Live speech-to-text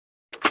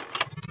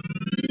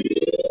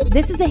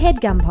This is a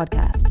HeadGum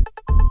podcast.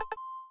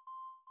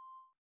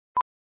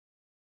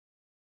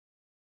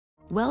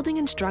 Welding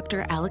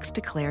instructor Alex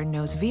DeClaire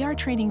knows VR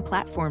training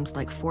platforms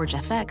like Forge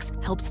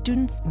FX help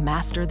students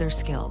master their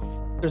skills.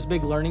 There's a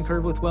big learning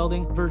curve with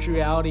welding. Virtual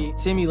reality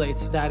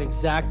simulates that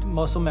exact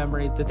muscle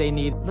memory that they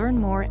need. Learn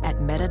more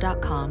at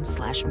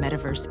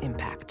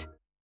meta.com/metaverseimpact.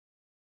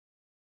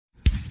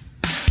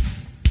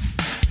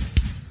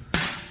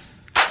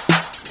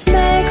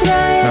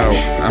 So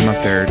I'm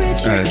up there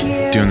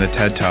doing the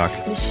TED Talk,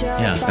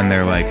 and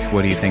they're like,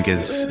 "What do you think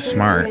is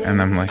smart?" And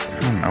I'm like, "I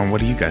don't know.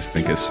 What do you guys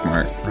think is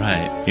smart?"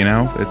 Right. You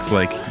know, it's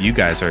like you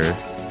guys are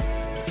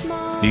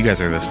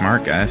the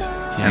smart guys,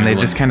 and they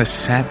just kind of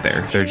sat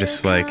there. They're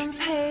just like,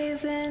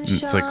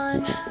 it's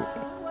like,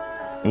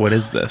 what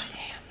is this?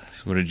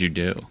 So what did you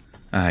do?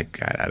 I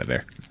got out of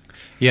there.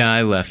 Yeah,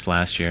 I left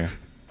last year.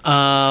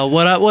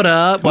 What up? Welcome What to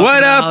up?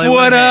 Hollywood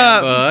What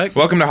up? Handbook.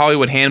 Welcome to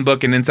Hollywood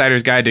Handbook, an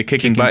insider's guide to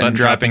kicking butt,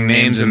 dropping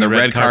names in the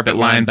red carpet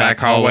lined back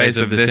hallways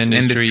of this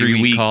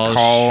industry we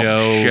call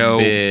show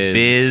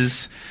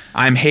biz.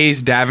 I'm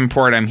Hayes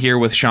Davenport. I'm here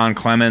with Sean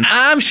Clements.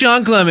 I'm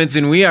Sean Clements,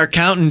 and we are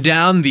counting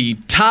down the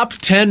top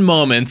 10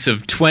 moments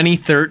of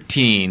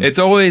 2013. It's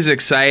always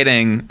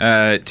exciting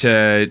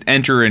to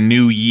enter a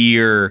new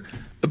year,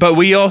 but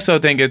we also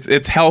think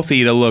it's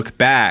healthy to look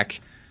back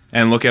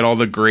and look at all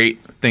the great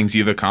things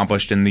you've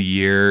accomplished in the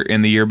year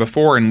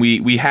before. And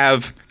we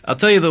have. I'll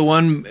tell you the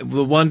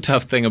one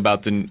tough thing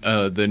about the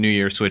New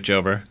Year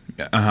switchover.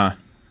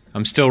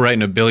 I'm still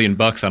writing $1 billion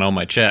on all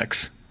my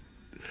checks.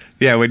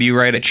 Yeah, when you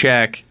write a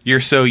check, you're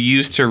so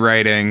used to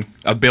writing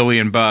 $1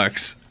 billion.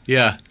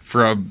 Yeah,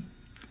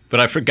 but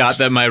I forgot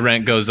that my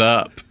rent goes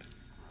up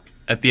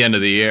at the end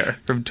of the year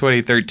from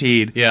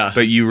 2013. Yeah,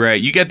 but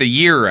you get the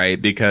year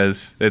right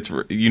because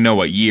you know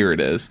what year it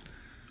is.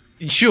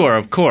 Sure,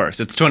 of course.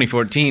 It's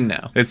 2014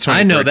 now. It's 2014.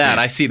 I know that.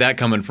 I see that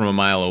coming from a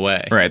mile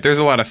away. Right. There's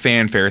a lot of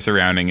fanfare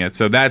surrounding it,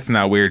 so that's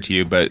not weird to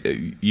you, but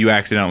you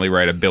accidentally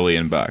write $1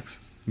 billion.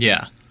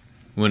 Yeah,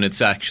 when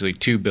it's actually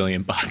 $2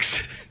 billion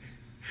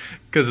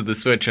because of the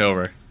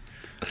switchover.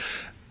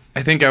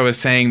 I think I was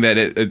saying that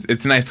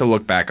it's nice to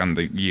look back on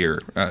the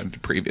year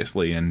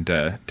previously and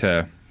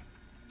to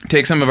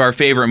take some of our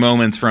favorite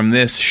moments from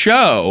this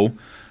show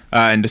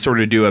and to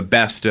sort of do a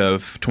best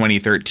of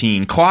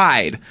 2013.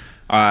 Clyde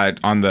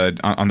on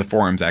the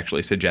forums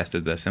actually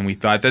suggested this, and we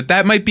thought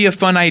that might be a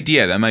fun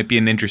idea. That might be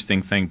an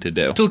interesting thing to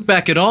do. To look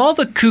back at all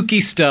the kooky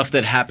stuff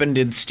that happened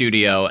in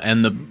studio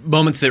and the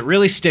moments that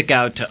really stick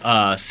out to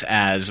us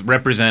as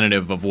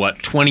representative of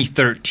what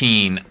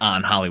 2013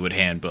 on Hollywood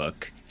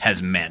Handbook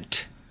has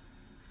meant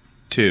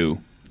to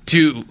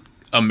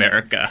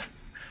America.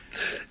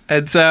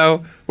 And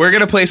so we're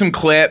going to play some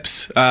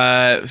clips,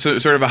 so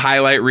sort of a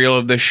highlight reel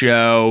of the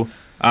show.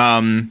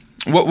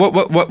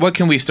 What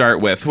can we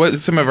start with? What are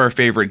some of our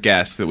favorite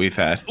guests that we've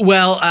had?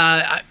 Well,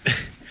 I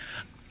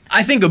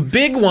think a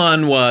big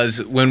one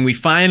was when we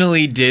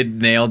finally did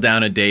nail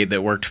down a date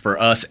that worked for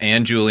us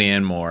and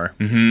Julianne Moore.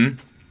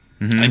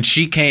 Mm-hmm. Mm-hmm. And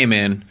she came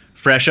in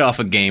fresh off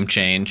a Game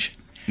Change,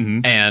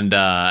 and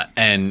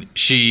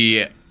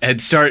she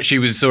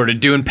was sort of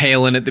doing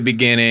Palin at the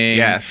beginning.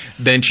 Yes.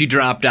 Then she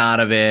dropped out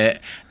of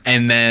it.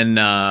 And then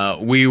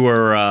we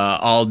were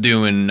all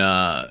doing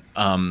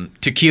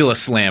tequila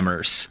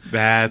slammers.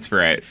 That's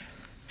right.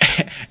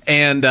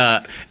 and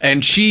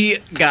she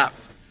got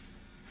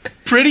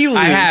pretty loose.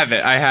 I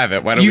have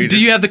it. Why don't do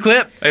you have the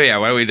clip? Oh yeah.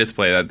 Why don't we just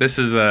play that? This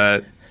is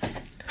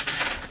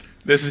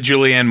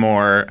Julianne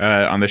Moore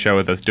on the show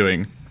with us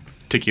doing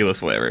tequila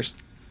slammers.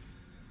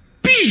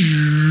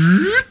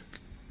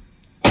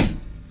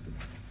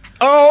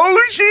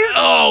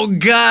 Oh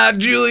God,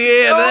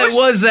 Julianne,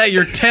 was that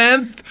your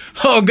 10th?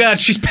 Oh God,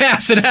 she's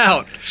passing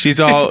out. She's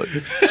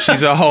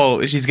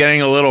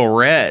getting a little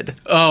red.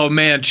 Oh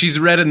man, she's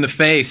red in the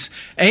face,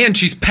 and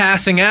she's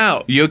passing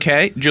out. You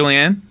okay,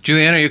 Julianne?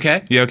 Julianne, are you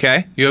okay? You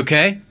okay? You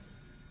okay?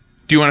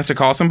 Do you want us to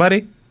call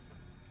somebody?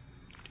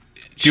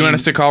 Do you want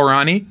us to call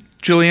Ronnie,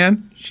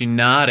 Julianne? She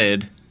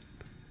nodded.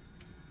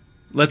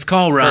 Let's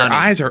call Ronnie.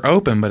 Her eyes are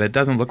open, but it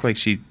doesn't look like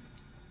she...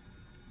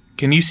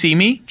 Can you see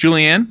me,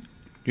 Julianne?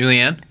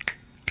 Julianne?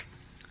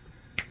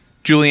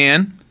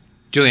 Julianne?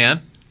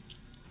 Julianne?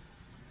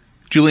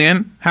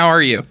 Julianne, how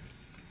are you?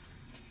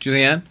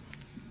 Julianne?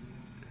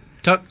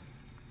 Talk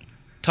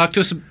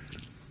to us.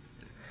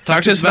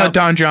 Talk to us about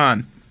Don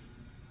John.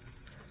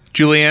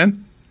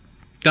 Julianne?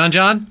 Don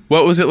John?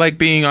 What was it like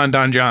being on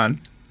Don John?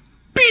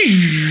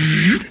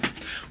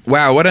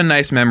 Wow, what a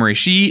nice memory.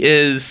 She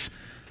is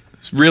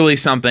really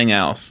something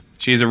else.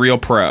 She's a real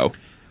pro.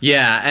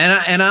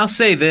 Yeah, and I'll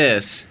say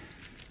this.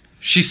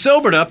 She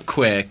sobered up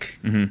quick.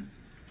 Mm-hmm.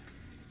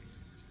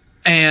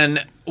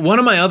 And one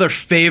of my other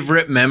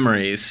favorite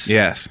memories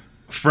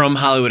from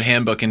Hollywood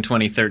Handbook in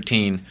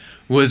 2013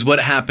 was what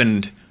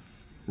happened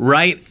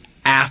right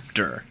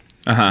after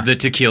the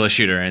tequila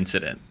shooter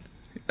incident.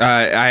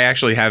 I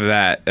actually have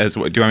that as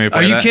well. Do you want me to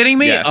play that? Are you kidding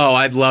me? Yes. Oh,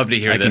 I'd love to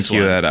hear this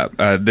one. I can cue that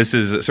up. This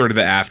is sort of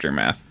the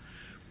aftermath.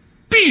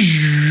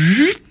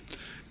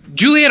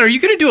 Julianne, are you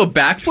going to do a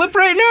backflip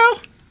right now?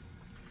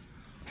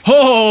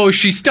 Oh,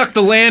 she stuck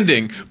the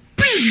landing.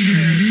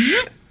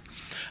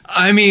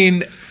 I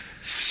mean,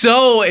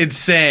 so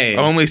insane.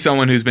 Only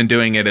someone who's been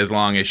doing it as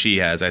long as she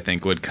has, I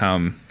think, would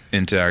come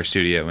into our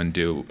studio and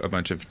do a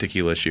bunch of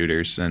tequila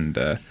shooters and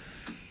then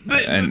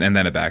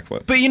a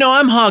backflip. But,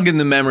 I'm hogging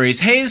the memories.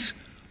 Hayes,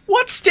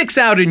 what sticks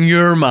out in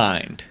your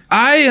mind?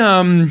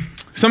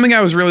 Something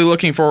I was really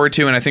looking forward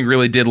to and I think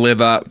really did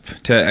live up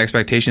to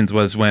expectations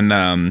was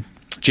when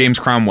James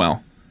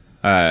Cromwell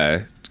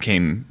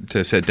came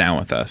to sit down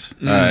with us.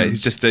 He's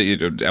just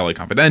LA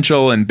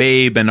Confidential and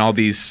Babe and all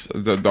these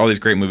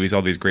great movies,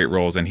 all these great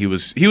roles, and he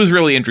was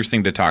really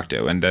interesting to talk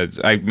to, and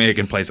I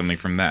can play something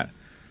from that.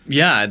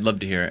 Yeah, I'd love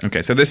to hear it.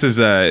 Okay, so this is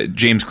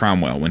James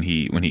Cromwell when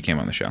he came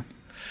on the show.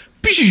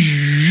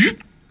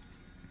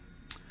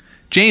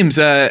 James,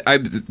 I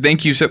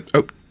thank you so.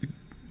 Oh,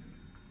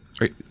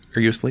 are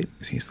you asleep?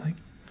 Is he asleep?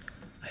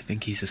 I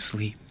think he's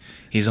asleep.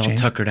 He's all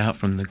tuckered out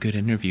from the good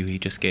interview he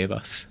just gave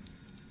us.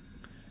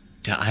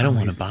 I don't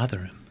want to bother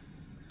him.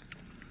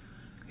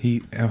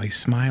 He's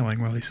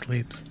smiling while he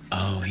sleeps.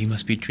 Oh, he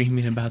must be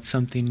dreaming about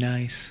something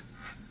nice.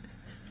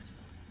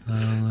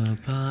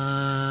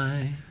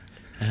 Lullaby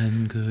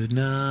and good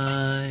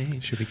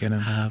night. Should we get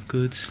him? Have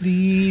good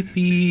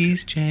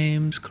sleepies,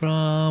 James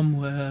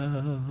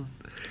Cromwell.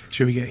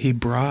 He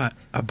brought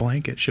a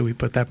blanket. Should we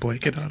put that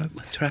blanket on him?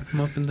 Let's wrap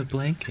him up in the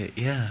blanket,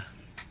 yeah.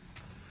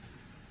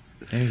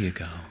 There you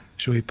go.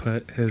 Should we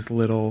put his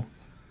little,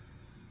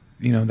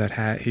 that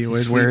hat he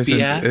always wears?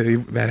 Hat?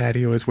 That hat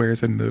he always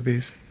wears in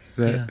movies?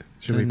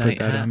 Should we put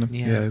that on him?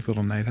 Yeah, his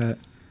little night hat.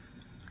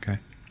 Okay.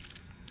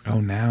 Oh,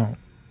 now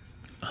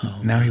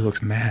he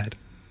looks mad.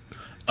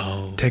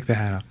 Oh. Take the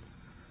hat off.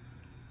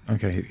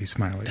 Okay, he's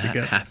smiling. That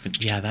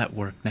happened. Yeah, that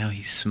worked. Now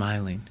he's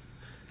smiling.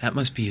 That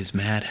must be his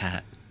mad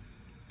hat.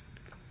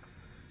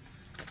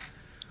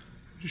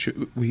 Do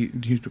you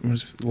want to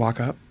just lock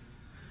up?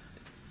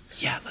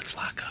 Yeah, let's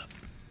lock up.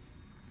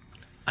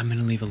 I'm going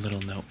to leave a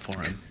little note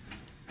for him.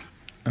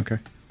 Okay.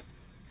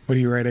 What are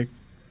you writing?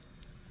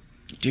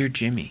 Dear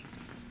Jimmy,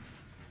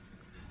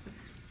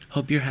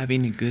 hope you're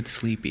having a good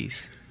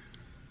sleepies.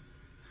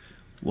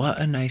 What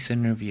a nice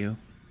interview.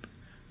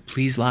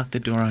 Please lock the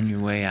door on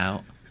your way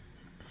out.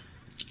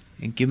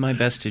 And give my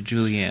best to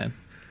Julianne.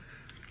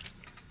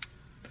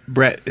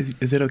 Brett,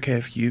 is it okay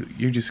if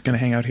you're just going to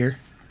hang out here?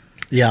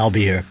 Yeah, I'll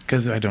be here.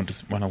 Because I don't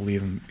just want to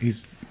leave him.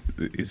 He's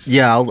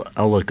Yeah,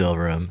 I'll look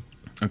over him.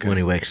 Okay. When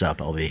he wakes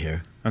up, I'll be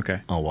here. Okay.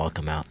 I'll walk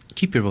him out.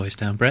 Keep your voice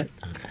down, Brett.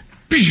 Okay.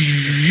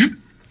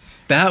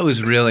 That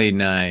was really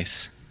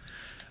nice.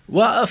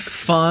 What a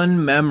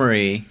fun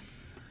memory.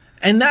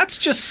 And that's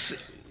just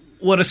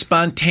what a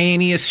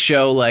spontaneous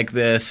show like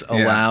this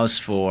allows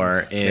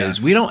for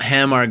is we don't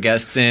hem our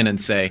guests in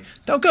and say,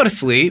 don't go to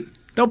sleep,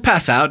 don't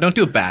pass out, don't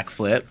do a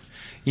backflip.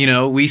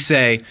 We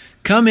say,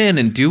 come in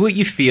and do what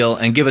you feel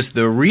and give us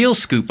the real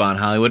scoop on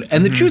Hollywood.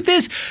 And the truth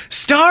is,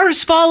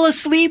 stars fall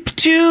asleep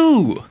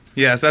too.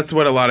 Yes, that's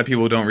what a lot of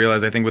people don't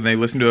realize. I think when they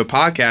listen to a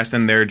podcast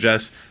and they're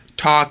just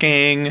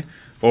talking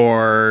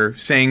or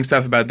saying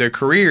stuff about their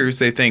careers,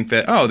 they think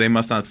that, they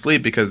must not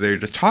sleep because they're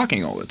just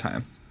talking all the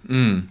time.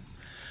 And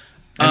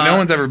no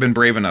one's ever been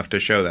brave enough to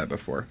show that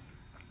before.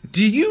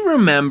 Do you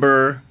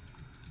remember,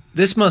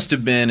 this must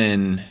have been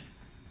in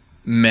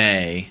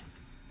May,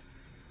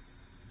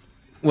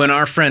 when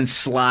our friend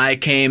Sly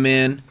came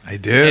in? I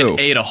do. And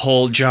ate a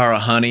whole jar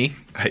of honey?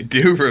 I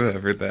do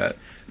remember that.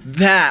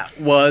 That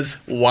was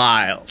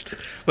wild.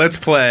 Let's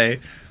play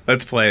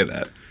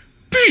that.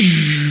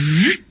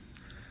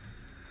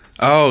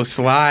 Oh,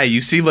 Sly,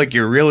 you seem like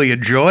you're really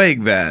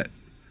enjoying that.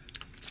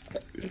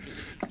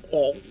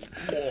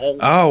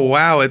 Oh,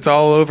 wow, it's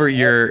all over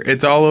your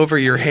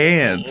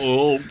hands.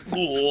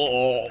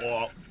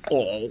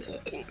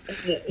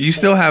 You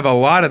still have a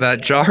lot of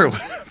that jar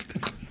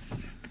left.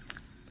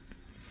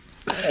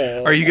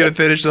 Are you going to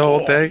finish the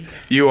whole thing?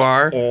 You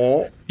are?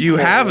 You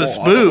have a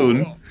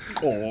spoon.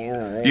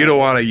 You don't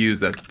want to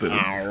use that spoon.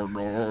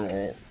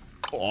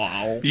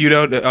 You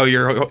don't. Oh,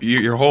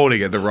 you're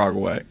holding it the wrong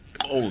way.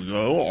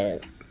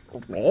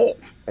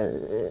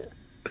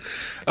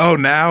 Oh,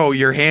 now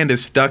your hand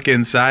is stuck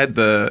inside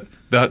the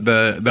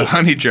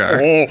honey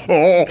jar.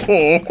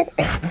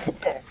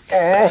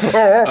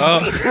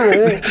 Oh,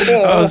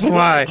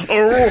 Sly.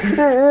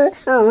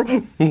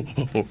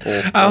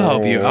 I'll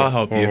help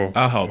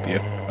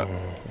you.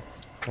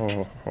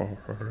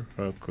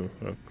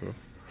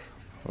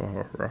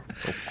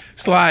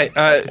 Sly,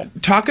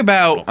 talk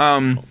about,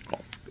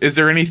 is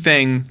there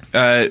anything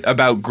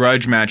about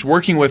Grudge Match,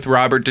 working with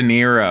Robert De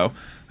Niro,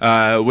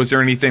 was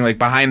there anything like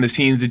behind the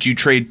scenes that you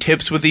trade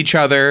tips with each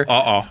other?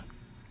 No?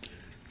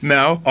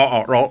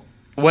 No.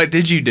 What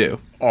did you do?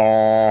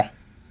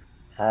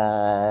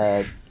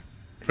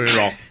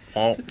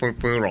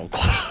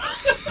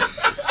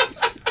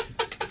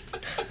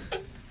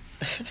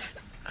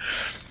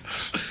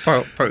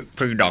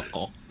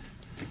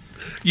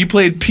 You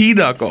played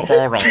Pinochle.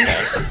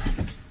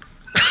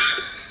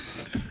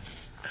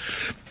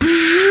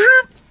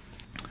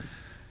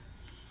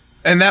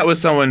 And that was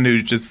someone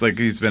who just like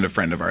he's been a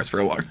friend of ours for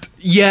a long time.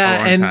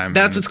 Yeah, and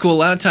that's what's cool. A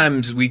lot of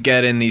times we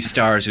get in these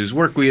stars whose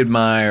work we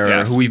admire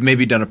or who we've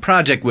maybe done a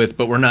project with,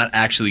 but we're not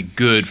actually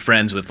good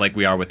friends with like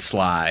we are with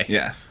Sly.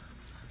 Yes.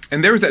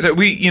 And there was that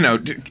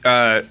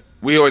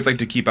we always like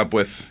to keep up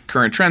with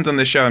current trends on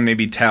the show and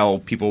maybe tell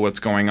people what's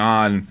going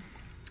on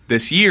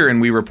this year, and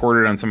we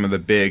reported on some of the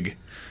big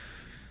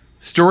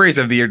stories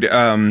of the year.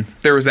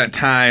 There was that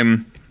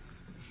time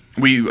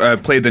we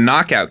played the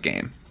knockout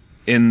game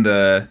in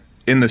the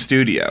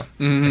studio.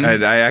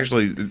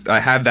 Mm-hmm. I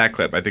have that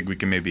clip. I think we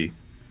can maybe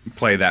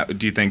play that.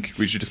 Do you think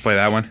we should just play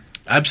that one?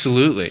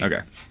 Absolutely.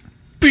 Okay.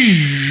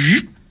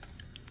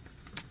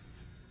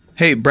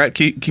 Hey, Brett,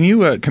 can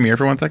you come here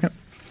for 1 second?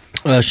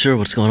 Sure.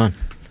 What's going on?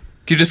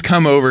 Can you just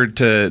come over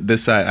to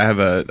this side? I have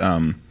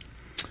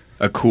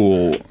a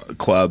cool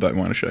club I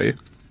want to show you.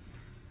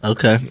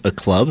 Okay. A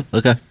club?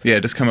 Okay. Yeah,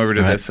 just come over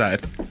to this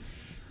side.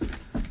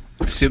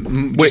 So,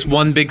 just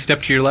one big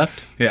step to your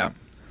left? Yeah.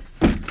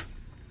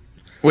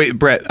 Wait,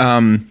 Brett,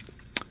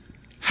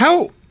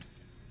 how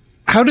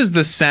does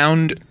the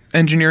sound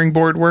engineering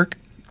board work?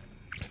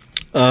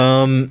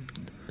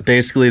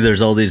 Basically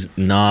there's all these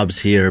knobs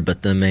here,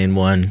 but the main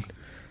one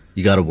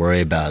you got to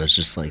worry about is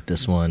just like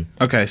this one.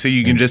 Okay, so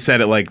you can just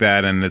set it like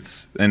that and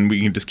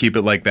we can just keep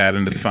it like that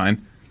and it's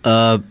fine.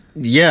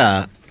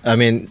 Yeah. I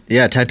mean,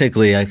 yeah,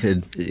 technically I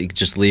could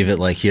just leave it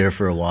like here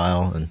for a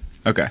while and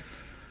Okay.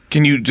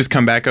 Can you just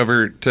come back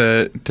over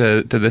to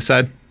this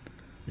side?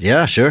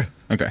 Yeah, sure.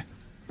 Okay.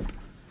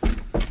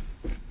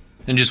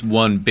 And just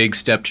one big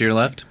step to your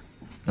left?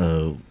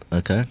 Oh,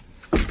 okay.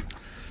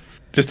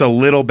 Just a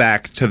little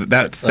back to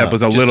that step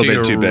was a little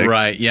bit too big.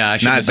 Right, yeah, I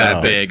should have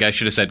said big. I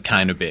should have said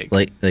kind of big.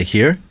 Like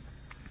here?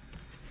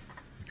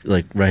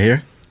 Like right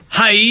here?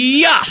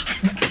 Hi-ya!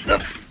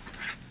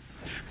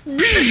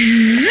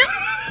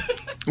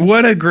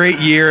 What a great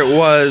year it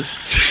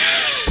was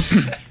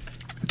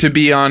to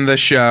be on the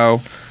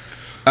show.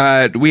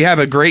 We have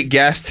a great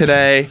guest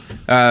today.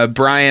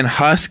 Brian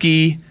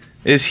Huskey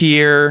is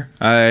here.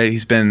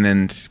 He's been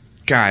in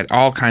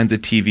all kinds of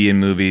TV and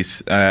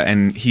movies,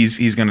 and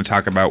he's going to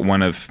talk about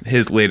one of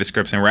his latest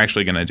scripts, and we're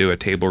actually going to do a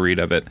table read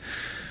of it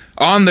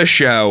on the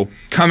show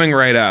coming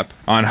right up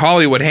on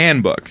Hollywood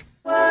Handbook.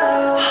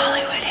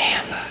 Hollywood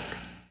Handbook.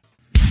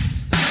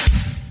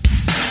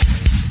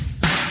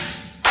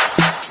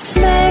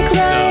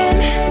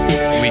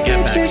 So we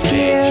get backstage,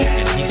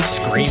 and he's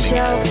screaming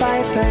at me.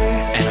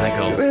 And I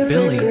go,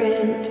 Billy,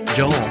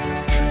 Joel,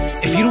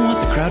 if you don't want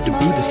the crowd to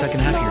boo the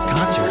second half of your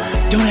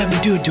concert, don't have me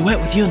do a duet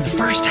with you in the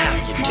first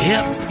half, you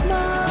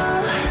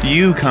dip.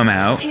 You come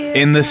out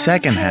in the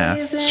second half.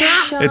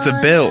 Yeah. It's a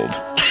build.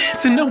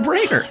 It's a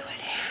no-brainer.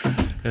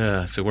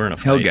 So we're in a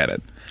fight. He'll get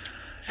it.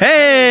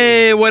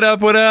 Hey, what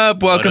up, what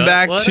up? Welcome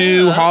back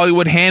to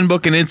Hollywood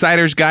Handbook, an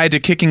insider's guide to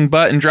kicking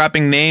butt and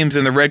dropping names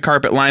in the red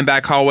carpet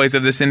lineback hallways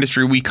of this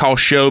industry we call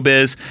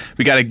showbiz.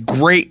 We got a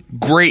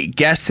great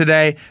guest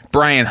today.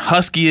 Brian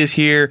Huskey is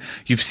here.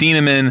 You've seen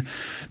him in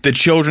the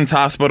Children's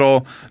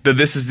Hospital, the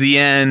This Is the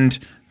End,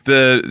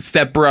 the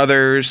Step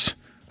Brothers.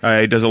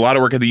 He does a lot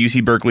of work at the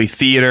UC Berkeley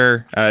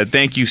Theater.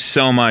 Thank you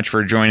so much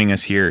for joining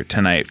us here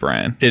tonight,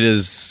 Brian. It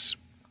is,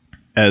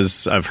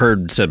 as I've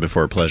heard said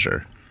before, a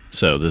pleasure.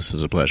 So this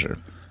is a pleasure.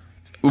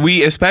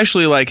 We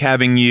especially like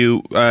having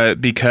you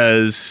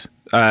because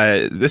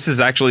this is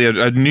actually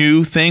a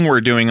new thing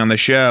we're doing on the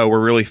show.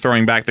 We're really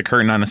throwing back the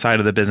curtain on a side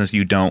of the business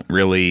you don't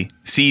really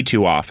see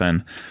too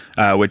often,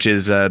 which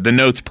is the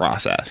notes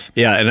process.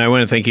 Yeah, and I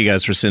want to thank you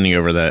guys for sending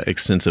over that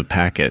extensive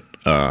packet,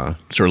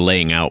 sort of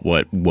laying out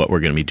what we're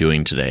going to be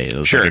doing today. It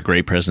was like a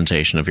great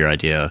presentation of your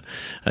idea.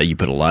 You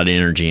put a lot of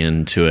energy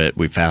into it.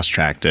 We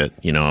fast-tracked it,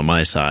 on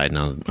my side, and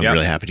I'm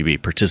really happy to be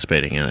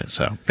participating in it.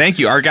 So thank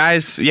you. Our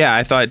guys,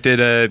 I thought did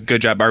a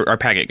good job. Our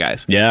packet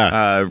guys.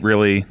 Yeah.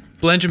 Really.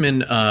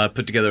 Benjamin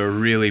put together a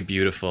really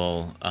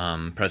beautiful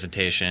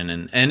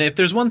presentation. And if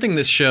there's one thing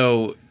this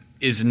show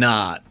is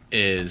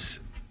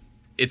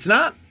it's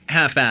not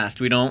half-assed.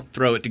 We don't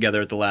throw it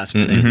together at the last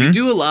minute. Mm-hmm. We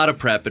do a lot of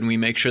prep, and we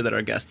make sure that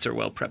our guests are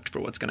well prepped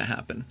for what's going to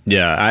happen.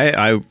 Yeah,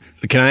 I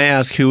can I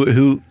ask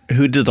who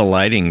did the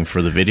lighting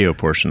for the video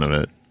portion of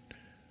it?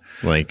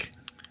 Like,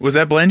 was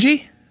that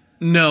Blengy?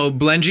 No,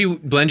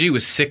 Blengy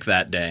was sick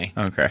that day.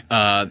 Okay,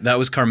 that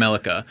was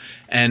Carmelica,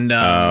 and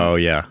oh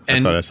yeah,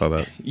 I thought I saw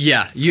that.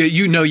 Yeah,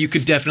 you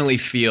could definitely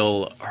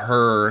feel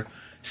her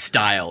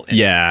style.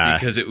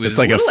 Because it was it's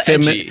like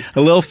a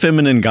little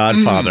feminine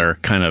Godfather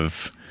kind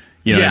of.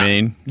 You know what I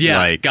mean? Yeah,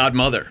 like,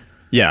 Godmother.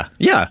 Yeah,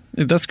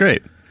 that's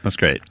great. That's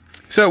great.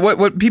 So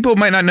what people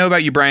might not know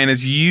about you, Brian,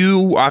 is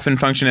you often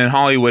function in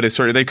Hollywood as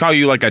they call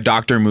you like a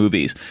doctor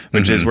movies,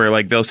 which is where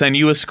like they'll send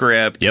you a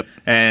script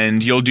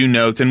and you'll do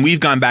notes. And we've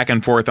gone back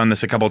and forth on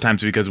this a couple of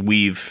times because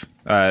we've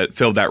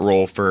filled that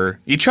role for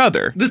each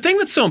other. The thing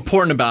that's so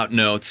important about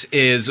notes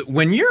is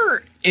when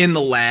you're in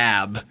the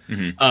lab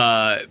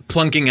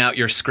plunking out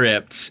your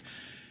scripts,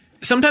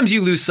 sometimes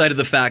you lose sight of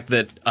the fact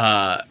that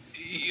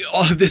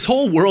this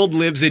whole world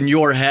lives in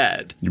your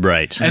head.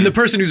 Right. And the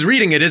person who's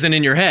reading it isn't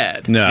in your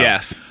head. No.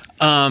 Yes.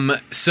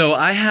 So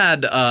I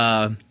had...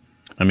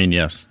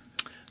 yes.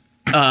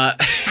 I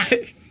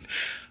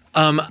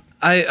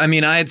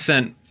mean, I had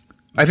sent.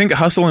 I think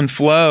Hustle and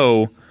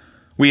Flow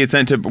we had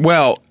sent to,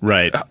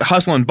 right.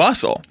 Hustle and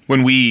Bustle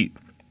when we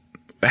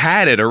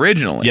had it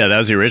originally. Yeah, that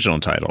was the original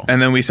title.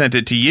 And then we sent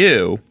it to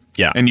you.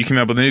 Yeah. And you came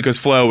up with the new, because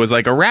Flow was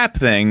like a rap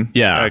thing.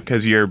 Yeah.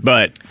 Because you're.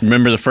 But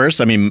remember the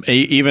first? I mean,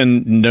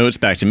 even notes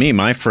back to me,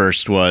 my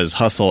first was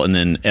Hustle and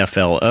then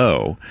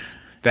FLO.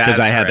 Because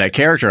I had that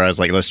character. I was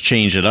like, let's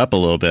change it up a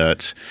little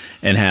bit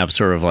and have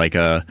sort of like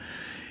a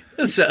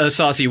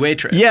saucy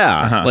waitress.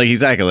 Yeah, like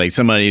exactly, like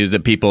somebody who's the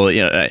people.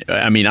 You know,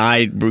 I mean,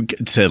 I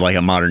said like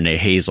a modern day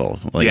Hazel.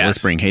 Like, let's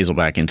bring Hazel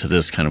back into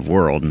this kind of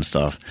world and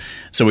stuff.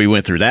 So we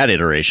went through that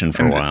iteration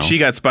for a while. She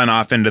got spun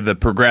off into the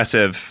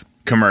Progressive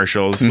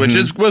commercials, which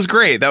was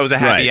great. That was a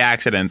happy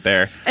accident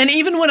there. And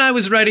even when I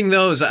was writing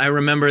those, I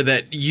remember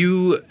that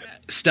you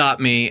stopped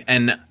me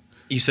and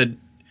you said,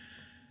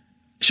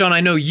 Sean,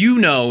 I know you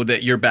know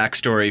that your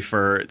backstory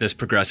for this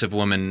progressive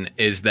woman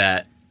is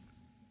that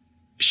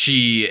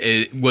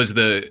she was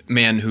the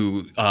man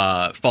who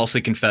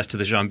falsely confessed to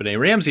the JonBenet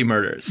Ramsey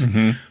murders.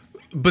 Mm-hmm.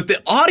 But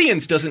the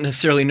audience doesn't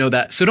necessarily know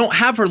that. So don't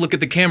have her look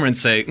at the camera and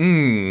say,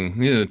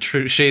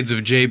 shades of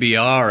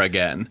JBR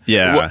again.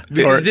 Yeah.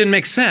 It didn't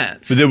make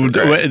sense.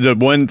 The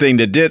one thing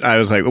that did, I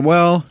was like,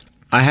 well,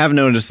 I have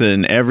noticed that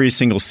in every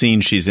single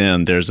scene she's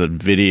in, there's a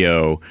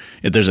video,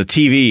 there's a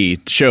TV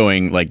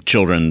showing like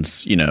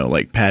children's,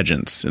 like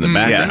pageants in the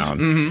background.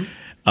 Yes.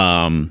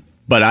 Mm-hmm.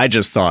 But I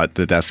just thought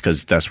that that's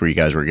because that's where you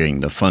guys were getting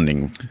the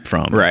funding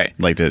from. Right.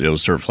 Like that it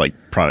was sort of like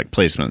product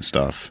placement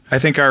stuff. I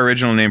think our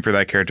original name for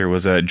that character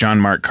was John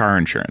Mark Car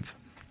Insurance.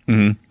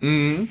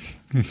 Mm-hmm.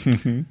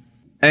 Mm-hmm.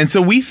 And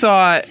so we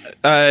thought,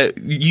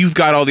 you've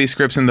got all these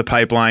scripts in the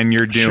pipeline,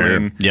 you're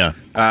doing a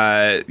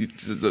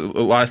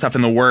lot of stuff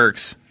in the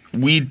works.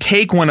 We'd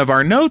take one of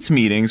our notes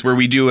meetings where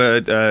we do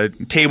a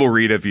table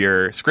read of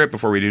your script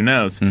before we do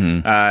notes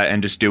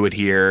and just do it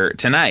here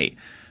tonight.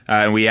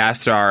 And we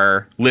asked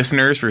our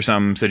listeners for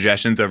some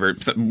suggestions over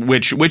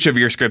which of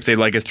your scripts they'd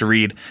like us to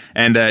read.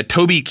 And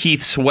Toby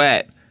Keith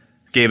Sweat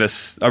gave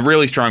us a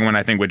really strong one,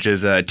 I think, which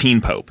is Teen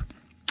Pope.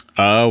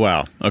 Oh,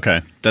 wow.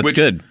 Okay. That's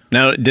good.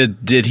 Now,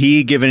 did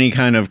he give any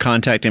kind of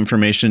contact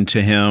information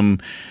to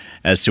him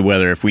as to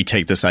whether if we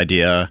take this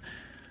idea...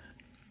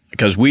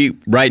 Because we,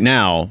 right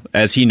now,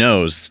 as he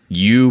knows,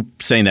 you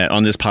saying that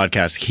on this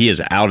podcast, he is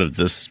out of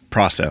this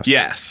process.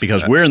 Yes.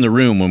 Because we're in the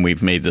room when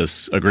we've made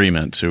this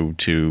agreement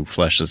to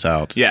flesh this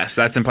out. Yes,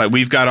 that's implied.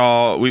 We've got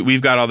all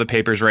the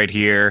papers right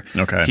here.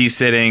 Okay. He's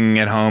sitting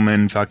at home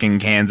in fucking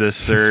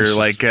Kansas or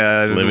like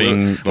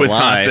living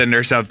Wisconsin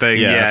or something.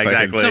 Yeah,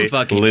 exactly. Some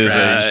fucking losers.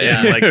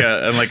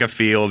 trash. like a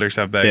field or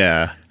something.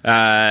 Yeah.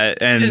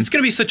 And it's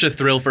going to be such a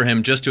thrill for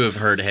him just to have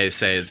heard Hayes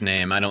say his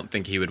name. I don't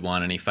think he would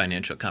want any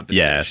financial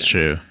compensation. Yeah, it's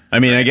true. I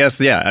mean, I guess,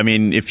 I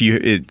mean, if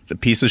a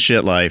piece of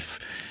shit life,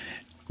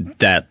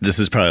 this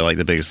is probably like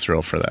the biggest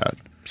thrill for that.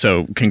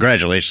 So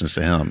congratulations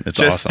to him. It's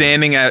just awesome.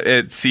 Standing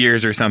at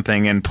Sears or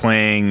something and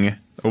playing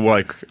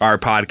like our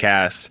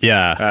podcast.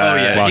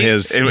 Yeah. While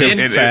his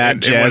fat,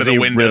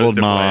 jazzy, riddled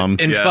mom.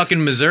 In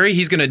fucking Missouri,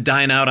 he's going to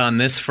dine out on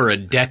this for a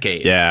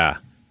decade. Yeah.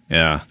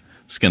 Yeah.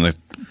 It's going to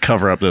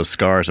cover up those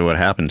scars of what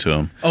happened to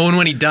him. Oh, and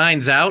when he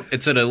dines out,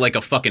 it's at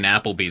a fucking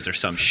Applebee's or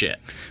some shit.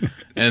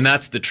 And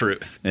that's the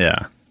truth.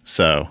 Yeah.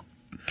 So,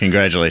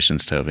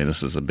 congratulations, Toby.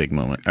 This is a big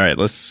moment. All right,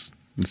 let's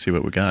see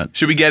what we got.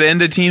 Should we get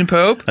into Teen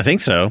Pope? I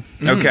think so.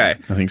 Okay.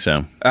 I think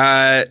so.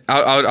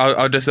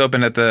 I'll just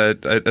open at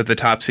the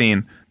top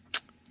scene.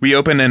 We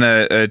open in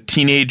a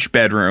teenage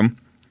bedroom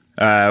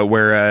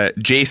where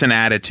Jason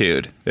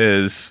Attitude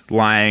is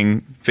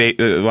lying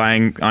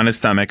on his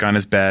stomach on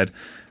his bed.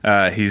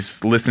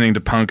 He's listening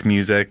to punk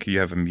music. You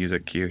have a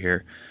music cue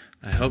here.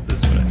 I hope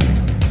that's what I think.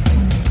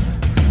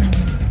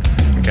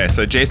 Okay,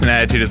 so Jason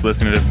Attitude is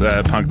listening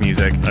to punk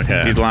music.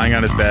 Okay. He's lying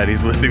on his bed.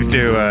 He's listening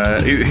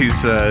to,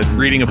 he's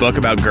reading a book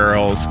about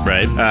girls.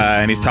 Right.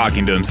 And he's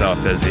talking to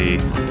himself as he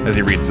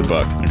reads the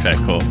book. Okay,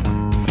 cool. All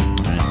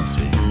right, let's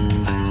see.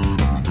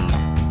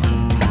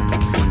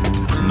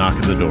 Knock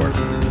at the door.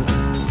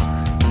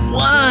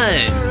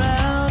 What?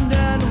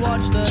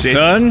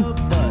 Son?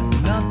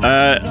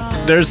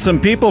 There's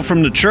some people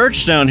from the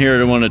church down here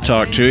that want to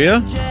talk to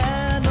you.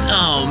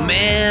 Oh,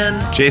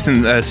 man.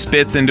 Jason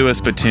spits into a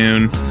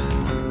spittoon.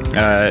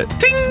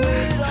 Ting!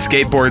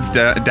 Skateboards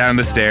down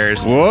the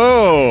stairs.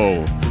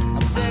 Whoa!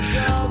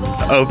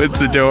 Opens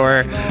the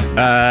door.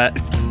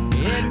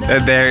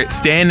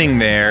 Standing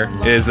there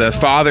is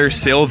Father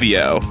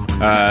Silvio,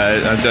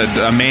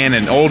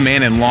 an old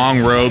man in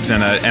long robes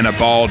and a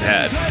bald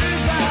head.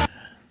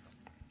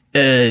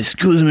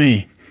 Excuse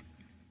me.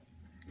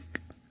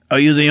 Are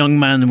you the young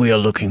man we are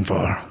looking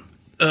for?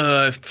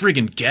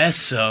 Friggin' guess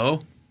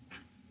so.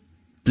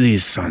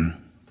 Please,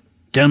 son,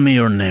 tell me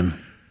your name.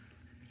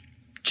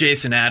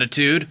 Jason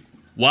Attitude.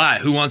 Why?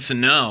 Who wants to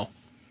know?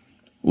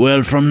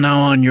 Well, from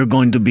now on, you're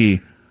going to be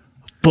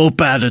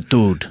Pope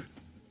Attitude.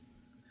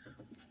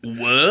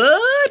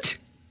 What?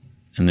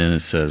 And then it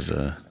says,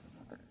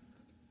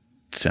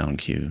 sound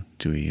cue.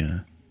 Do we,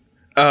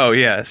 Oh,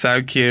 yeah,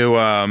 sound cue,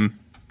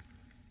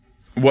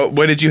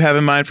 What did you have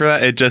in mind for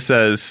that? It just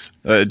says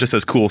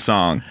cool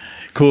song.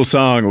 Cool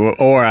song.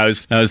 Or I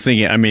was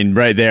thinking, I mean,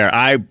 right there,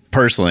 I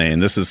personally,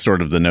 and this is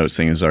sort of the notes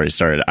thing has already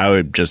started, I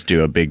would just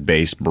do a big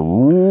bass.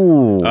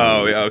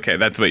 Oh, yeah, okay.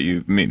 That's what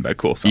you mean by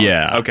cool song.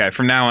 Yeah. Okay,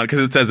 from now on, because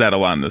it says that a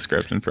lot in the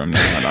script, and from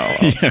now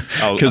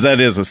on, because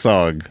that is a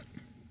song.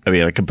 I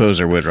mean, a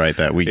composer would write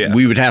that.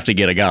 We would have to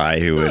get a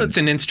guy who would. Well, it's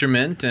an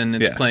instrument and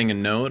it's playing a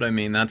note. I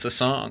mean, that's a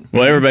song.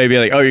 Well, everybody would be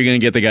like, "Oh, you're going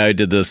to get the guy who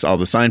did this, all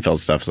the Seinfeld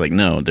stuff." It's like,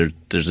 no,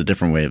 there's a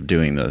different way of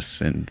doing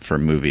this, and for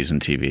movies and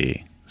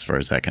TV, as far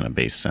as that kind of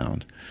bass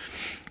sound.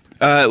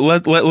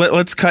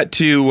 Let's cut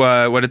to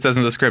what it says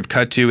in the script.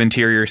 Cut to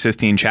interior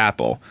Sistine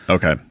Chapel.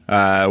 Okay.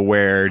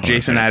 Where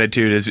Jason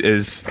Attitude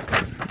is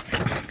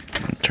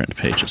turn the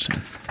pages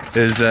here.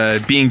 Is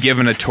being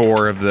given a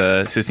tour of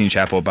the Sistine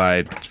Chapel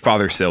by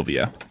Father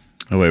Silvio.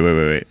 Oh,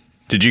 wait.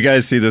 Did you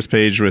guys see this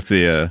page with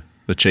the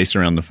chase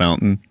around the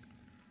fountain?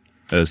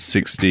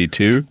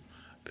 62?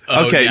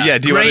 Oh, okay, yeah.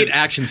 Great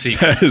action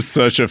sequence. That is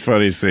such a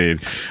funny scene.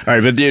 All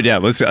right, but yeah,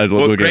 let's.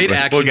 We'll great get,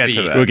 action. We'll get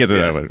to that. We'll get to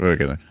that one. We'll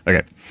get to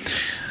that.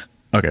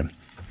 Okay.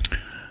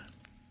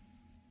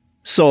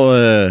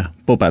 So,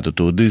 Pope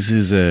Attitude, this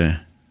is the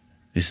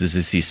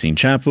Sistine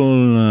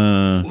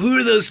Chapel. Who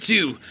are those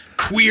two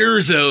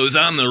queerzos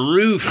on the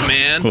roof,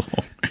 man?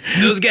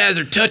 Those guys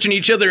are touching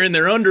each other in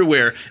their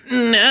underwear.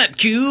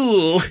 Not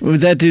cool.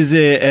 That is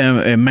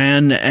a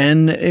man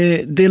and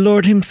the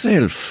Lord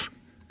himself.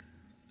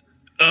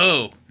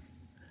 Oh,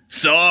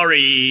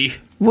 sorry.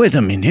 Wait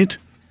a minute.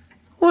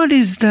 What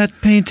is that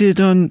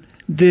painted on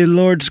the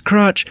Lord's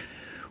crotch?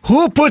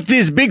 Who put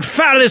this big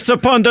phallus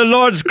upon the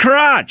Lord's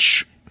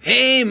crotch?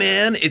 Hey,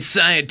 man, it's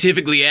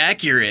scientifically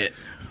accurate.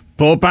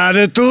 Pope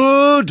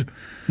Attitude!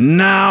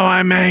 Now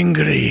I'm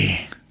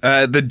angry.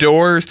 The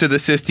doors to the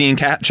Sistine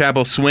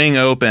Chapel swing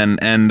open,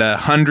 and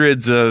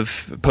hundreds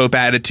of Pope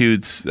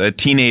Attitude's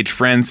teenage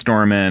friends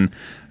storm in,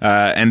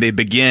 and they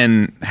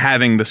begin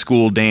having the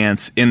school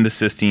dance in the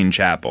Sistine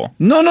Chapel.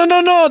 No,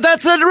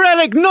 that's a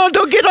relic. No,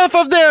 don't get off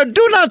of there.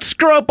 Do not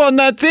screw up on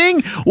that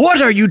thing.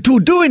 What are you two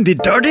doing, the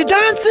dirty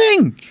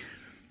dancing?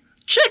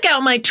 Check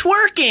out my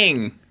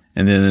twerking.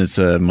 And then it's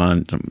a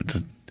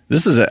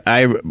this is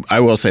I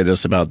will say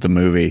this about the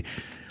movie.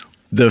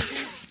 The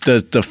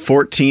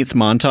 14th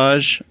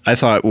montage I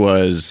thought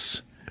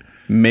was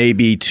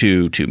maybe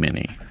too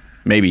many.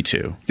 Maybe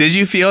two. Did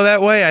you feel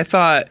that way? I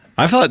thought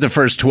the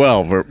first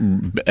 12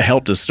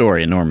 helped the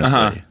story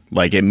enormously.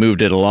 Like it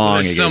moved it along.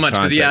 Well, there's so much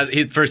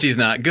because he's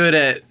not good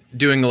at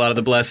doing a lot of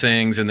the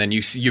blessings, and then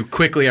you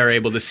quickly are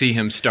able to see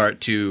him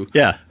start to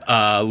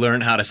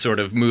learn how to sort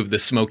of move the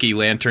smoky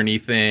lantern-y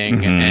thing.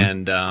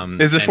 Mm-hmm.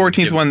 And is the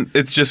 14th one?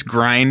 It's just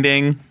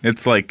grinding.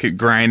 It's like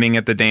grinding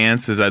at the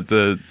dance. Is that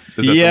the?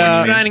 It's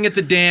grinding at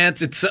the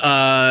dance. It's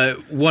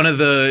one of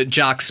the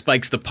jocks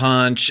spikes the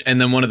punch, and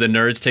then one of the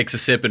nerds takes a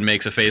sip and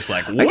makes a face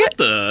like, "What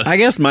the?" I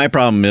guess my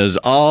problem is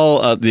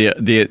all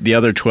the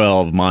other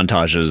 12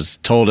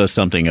 montages told us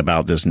something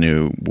about this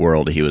new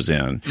world he was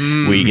in.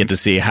 We get to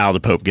see how the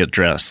Pope gets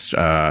dressed,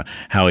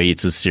 how he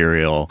eats his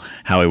cereal,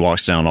 how he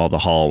walks down all the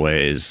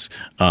hallways.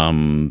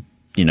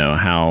 You know,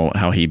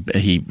 how he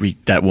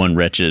that one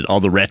all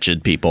the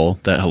wretched people,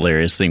 that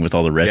hilarious thing with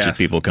all the wretched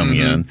people coming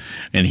in,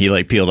 and he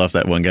like peeled off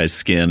that one guy's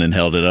skin and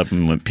held it up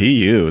and went,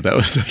 "P.U." That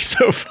was like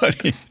so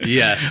funny.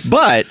 Yes.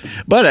 But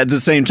at the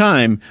same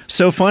time,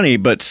 so funny,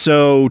 but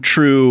so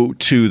true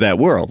to that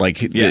world.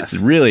 Like, it's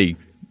really,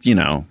 you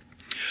know.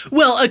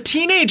 Well, a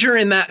teenager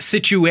in that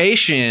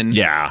situation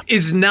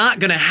is not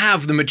going to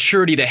have the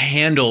maturity to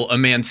handle a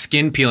man's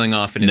skin peeling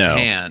off in his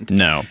hand.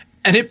 No.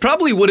 And it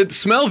probably wouldn't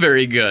smell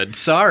very good.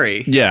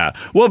 Sorry. Yeah.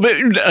 Well, but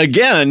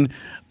again,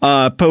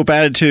 Pope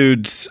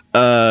Attitude's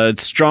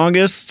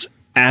strongest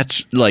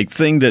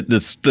thing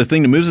the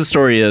thing that moves the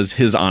story is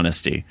his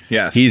honesty.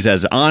 Yes. He's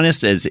as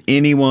honest as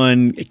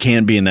anyone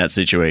can be in that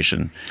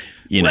situation.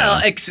 You know.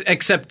 Well,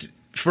 except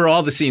for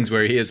all the scenes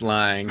where he is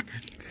lying.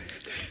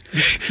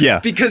 Yeah.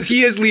 Because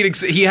he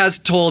has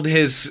told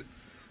his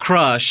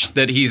crush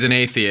that he's an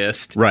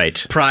atheist,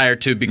 right, prior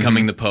to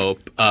becoming the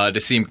Pope, to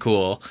seem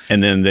cool,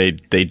 and then they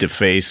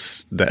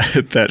deface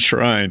that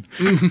shrine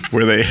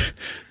where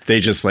they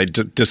just like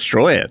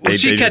destroy it. Well,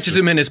 she catches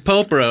him in his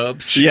Pope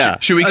robes. Yeah.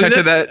 Should we cut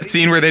to that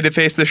scene where they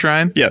deface the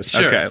shrine? Yes.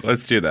 Sure. Okay,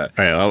 let's do that.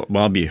 All right,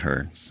 I'll be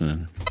her.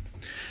 So.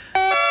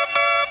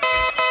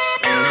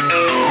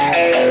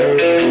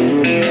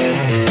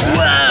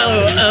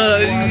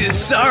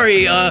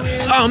 Sorry,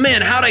 oh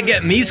man, how'd I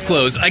get these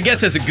clothes? I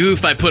guess as a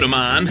goof I put them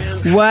on.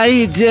 What are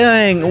you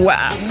doing?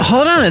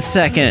 Hold on a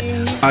second.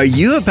 Are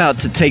you about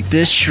to take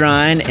this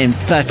shrine and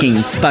fucking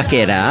fuck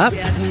it up?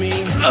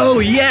 Oh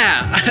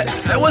yeah,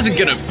 I wasn't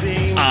gonna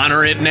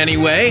honor it in any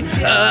way.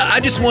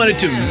 I just wanted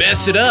to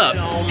mess it up.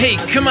 Hey,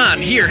 come on,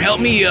 here, help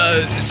me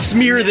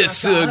smear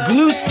this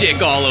glue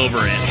stick all over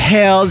it.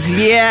 Hells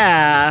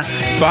yeah.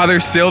 Father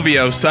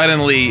Silvio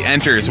suddenly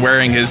enters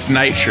wearing his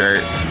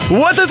nightshirt.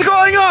 What is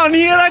going on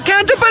here? I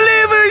can't believe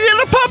it.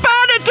 You're a Pope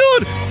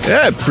Attitude.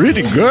 Yeah,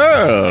 pretty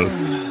girl.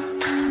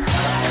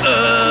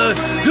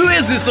 Who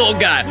is this old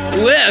guy?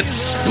 Let's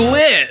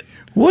split.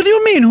 What do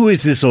you mean, who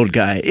is this old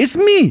guy? It's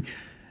me,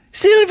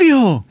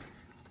 Silvio.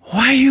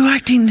 Why are you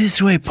acting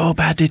this way, Pope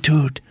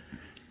Attitude?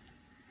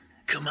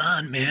 Come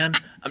on, man.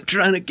 I'm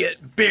trying to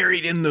get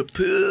buried in the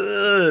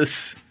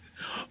puss.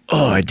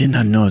 Oh, I did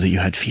not know that you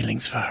had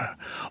feelings for her.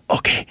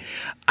 Okay,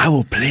 I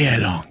will play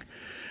along.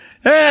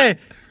 Hey,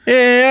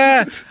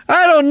 I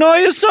don't know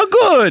you so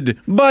good,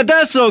 but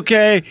that's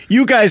okay.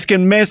 You guys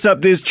can mess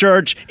up this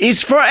church.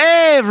 It's for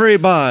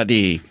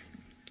everybody.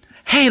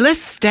 Hey,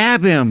 let's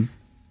stab him.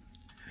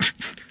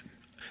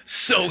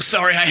 So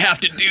sorry I have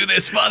to do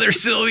this, Father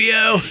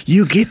Silvio.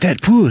 You get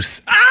that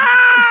puss.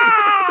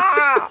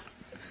 Ah!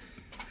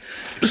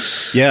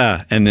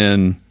 Yeah, and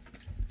then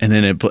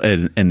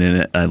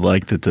I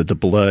like that the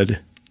blood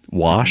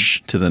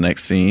wash to the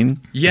next scene.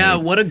 Yeah,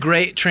 what a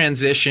great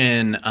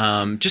transition.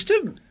 Just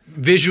a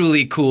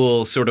visually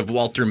cool sort of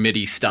Walter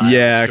Mitty style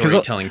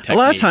storytelling technique. A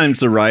lot of times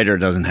the writer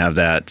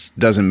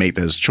doesn't make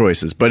those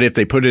choices, but if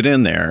they put it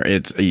in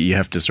there, you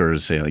have to sort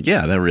of say like,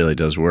 yeah, that really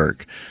does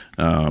work.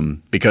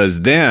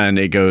 Because then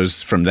it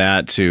goes from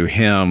that to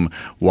him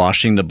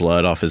washing the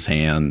blood off his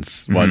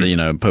hands,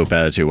 Pope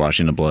Attitude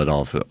washing the blood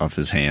off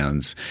his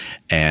hands,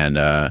 and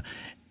then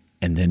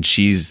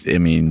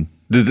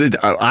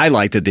I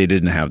like that they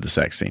didn't have the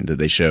sex scene that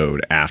they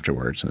showed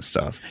afterwards and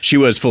stuff. She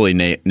was fully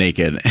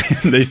naked.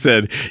 They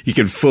said you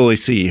can fully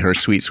see her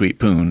sweet, sweet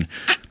poon.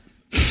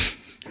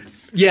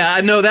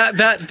 Yeah, no,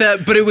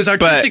 that, but it was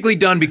artistically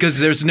done because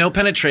there's no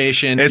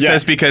penetration. It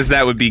says because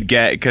that would be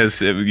gay,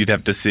 because you'd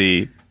have to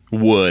see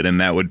wood, and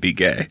that would be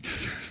gay.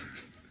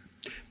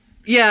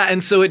 Yeah,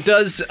 and so it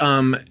does.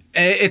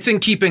 It's in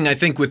keeping, I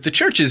think, with the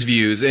church's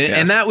views,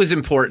 and that was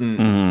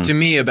important to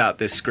me about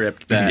this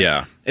script.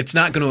 That it's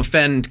not going to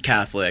offend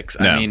Catholics.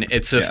 No. I mean,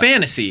 it's a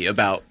fantasy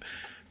about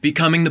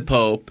becoming the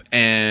Pope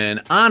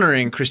and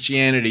honoring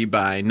Christianity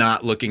by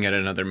not looking at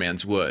another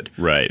man's wood.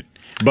 Right,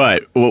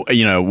 but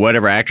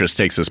whatever actress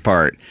takes this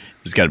part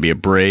has got to be a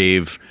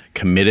brave,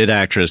 committed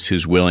actress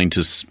who's willing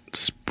to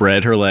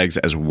spread her legs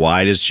as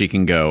wide as she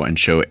can go and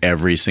show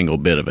every single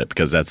bit of it,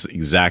 because that's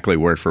exactly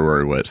word for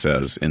word what it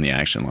says in the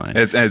action line.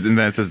 And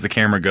that says the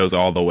camera goes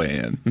all the way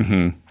in.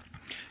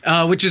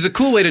 Mm-hmm. Which is a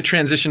cool way to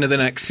transition to the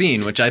next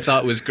scene, which I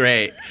thought was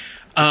great.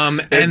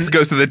 And it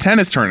goes to the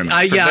tennis tournament.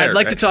 I'd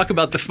like to talk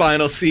about the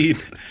final scene,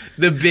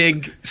 the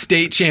big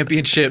state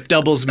championship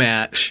doubles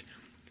match.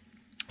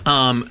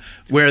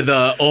 Where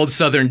the old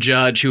Southern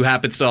judge, who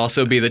happens to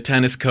also be the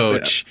tennis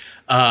coach,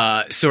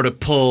 sort of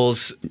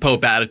pulls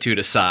Pope Attitude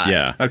aside.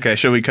 Yeah. Okay,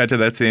 shall we cut to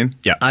that scene?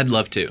 Yeah. I'd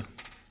love to.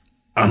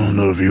 I don't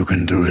know if you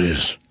can do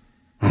this.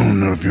 I don't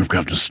know if you've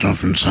got the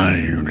stuff inside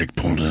of you to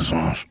pull this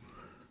off.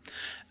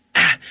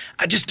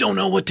 I just don't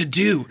know what to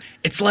do.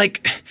 It's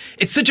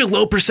such a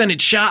low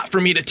percentage shot for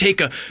me to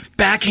take a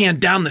backhand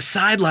down the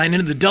sideline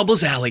into the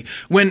doubles alley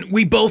when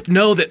we both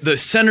know that the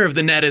center of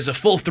the net is a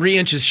full 3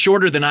 inches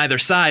shorter than either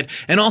side,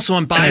 and also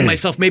I'm buying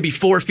myself maybe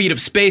 4 feet of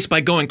space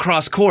by going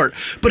cross court.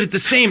 But at the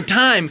same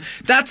time,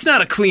 that's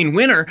not a clean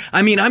winner.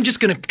 I mean, I'm just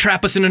going to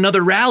trap us in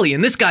another rally,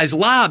 and this guy's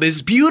lob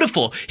is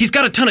beautiful. He's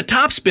got a ton of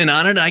topspin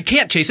on it, and I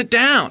can't chase it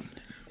down.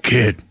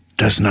 Kid,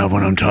 that's not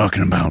what I'm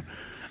talking about.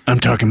 I'm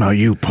talking about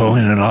you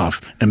pulling it off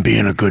and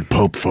being a good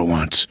Pope for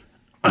once.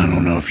 I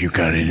don't know if you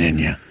got it in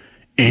you.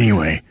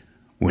 Anyway,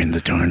 win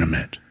the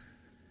tournament.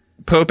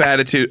 Pope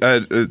Attitude,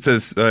 it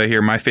says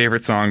here, my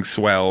favorite song,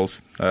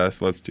 Swells. So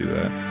let's do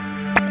that.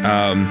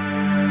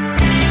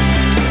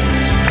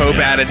 Pope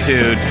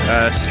Attitude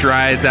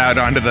strides out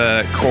onto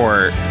the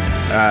court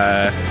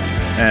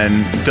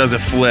and does a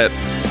flip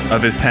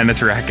of his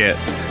tennis racket.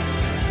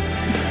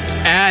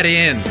 Add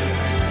in.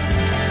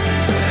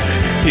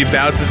 He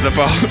bounces the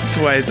ball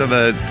twice on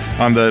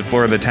the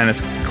floor of the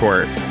tennis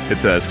court. It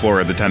says floor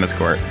of the tennis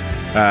court.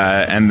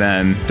 And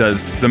then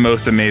does the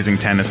most amazing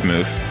tennis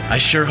move. I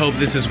sure hope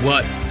this is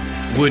what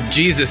Would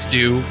Jesus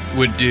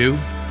would do.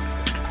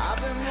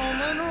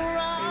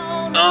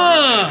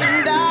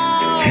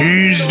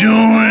 He's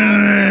doing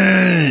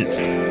it!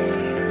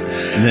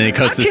 And then it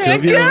cuts to Silvio. I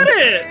can't get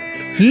it!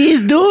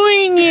 He's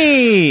doing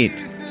it!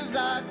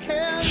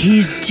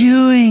 He's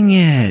doing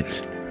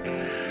it!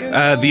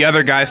 The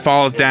other guy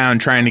falls down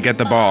trying to get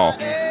the ball.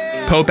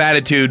 Pope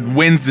Attitude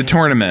wins the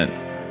tournament.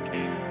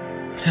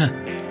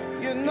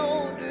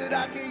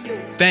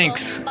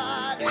 Thanks,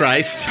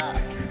 Christ.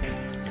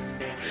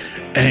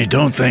 Hey,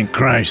 don't thank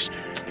Christ.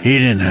 He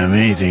didn't have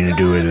anything to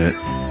do with it.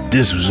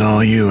 This was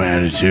all you,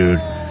 Attitude.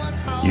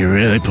 You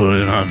really pulled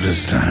it off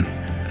this time.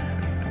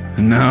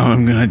 And now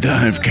I'm gonna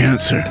die of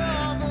cancer.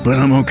 But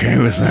I'm okay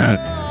with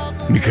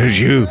that. Because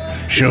you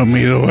showed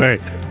me the way.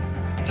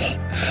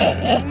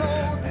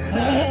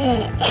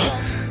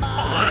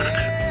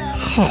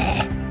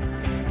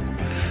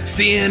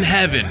 See you in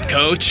heaven,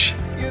 coach.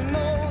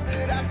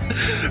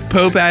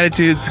 Pope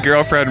Attitude's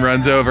girlfriend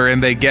runs over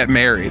and they get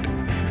married.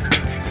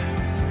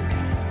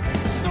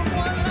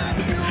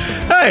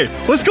 Hey,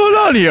 what's going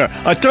on here?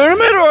 A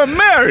tournament or a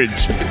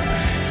marriage?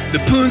 The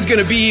poon's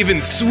gonna be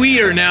even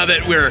sweeter now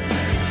that we're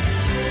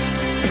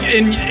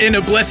in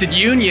a blessed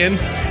union.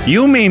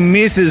 You mean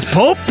Mrs.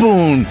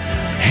 Popoon?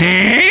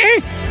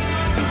 Huh?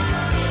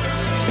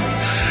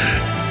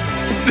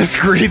 The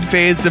screen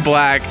fades to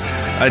black.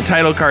 A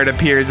title card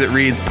appears that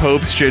reads,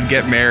 "Popes should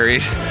get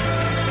married."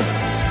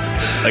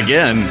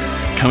 Again,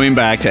 coming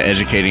back to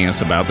educating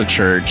us about the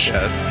church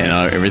and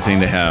everything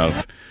they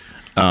have.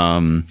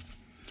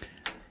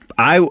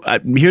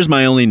 Here's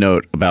my only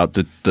note about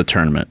the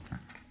tournament.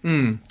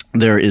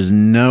 There is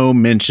no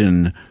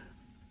mention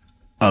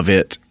of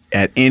it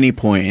at any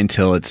point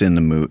until it's in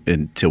the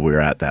until we're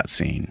at that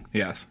scene.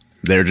 Yes.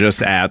 They're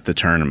just at the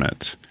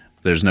tournament.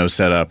 There's no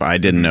setup. I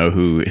didn't know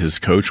who his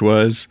coach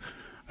was.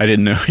 I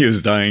didn't know he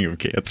was dying of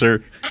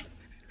cancer.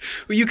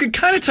 Well, you could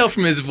kind of tell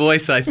from his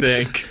voice, I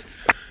think,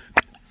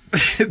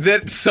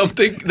 that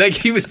something, like,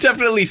 he was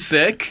definitely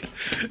sick.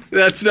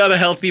 That's not a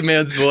healthy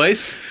man's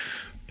voice.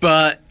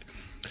 But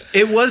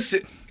it was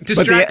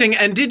distracting.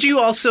 And did you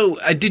also,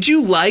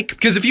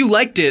 because if you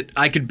liked it,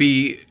 I could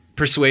be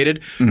persuaded,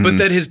 but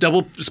that his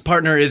double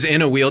partner is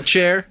in a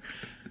wheelchair?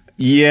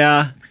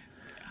 Yeah.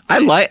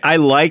 I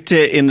liked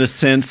it in the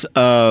sense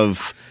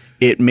of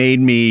it made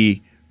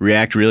me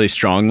react really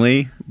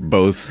strongly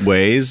both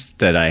ways,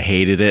 that I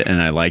hated it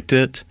and I liked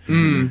it.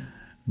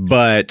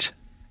 But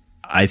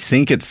I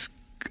think it's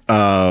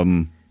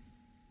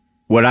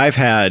what I've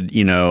had,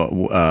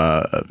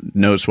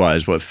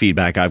 notes-wise, what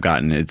feedback I've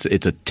gotten, it's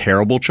a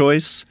terrible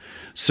choice.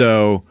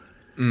 So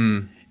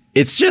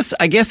it's just,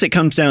 I guess it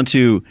comes down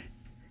to,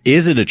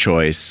 is it a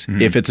choice?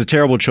 If it's a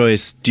terrible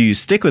choice, do you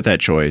stick with that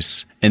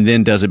choice? And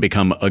then does it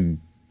become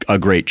a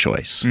great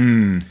choice?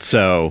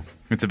 So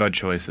it's about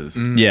choices.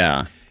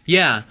 Yeah.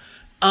 Yeah.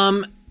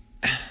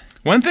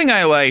 One thing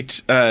I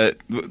liked, that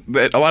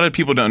a lot of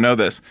people don't know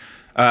this,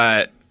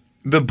 the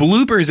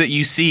bloopers that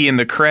you see in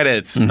the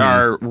credits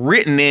are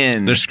written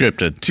in. They're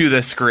scripted. To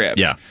the script.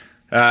 Yeah.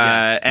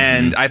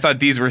 And I thought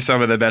these were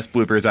some of the best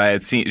bloopers I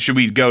had seen. Should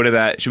we go to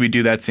that? Should we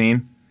do that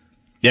scene?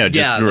 Yeah,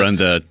 just run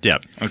the... Yeah.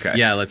 Okay.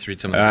 Yeah, let's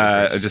read some of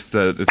the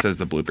bloopers. It says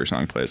the blooper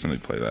song plays. Let me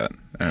play that.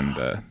 And...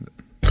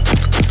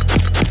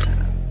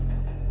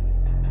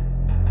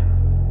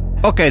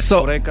 Okay,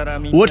 so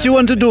what you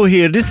want to do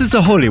here, this is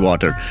the holy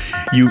water.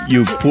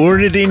 You pour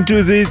it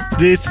into the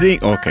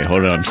thing. Okay,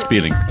 hold on, I'm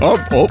spilling.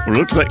 Oh,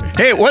 looks like...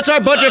 Hey, what's our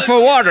budget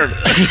for water?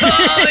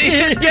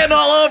 It's getting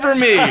all over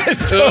me.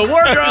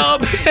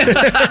 Wardrobe.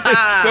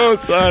 So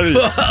sorry.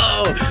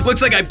 Whoa,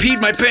 looks like I peed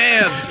my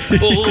pants.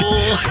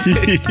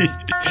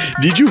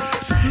 Did you?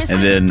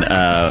 And then,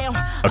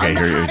 okay,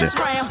 here it is.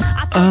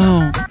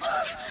 Oh,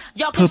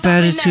 Pope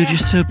Attitude, you're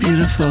so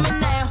beautiful.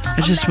 I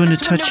just want to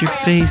touch your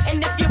face.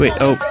 Wait,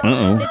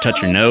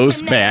 touch your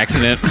nose by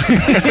accident.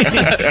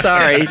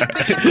 Sorry.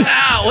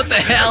 Ow, what the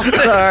hell?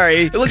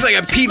 Sorry. It looks like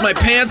I peed my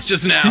pants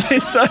just now. Hey,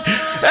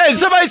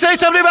 somebody say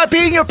something about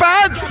peeing your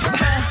pants?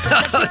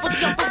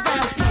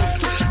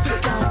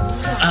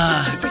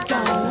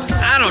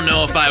 I don't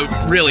know if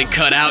I really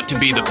cut out to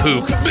be the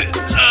poop.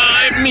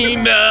 I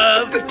mean,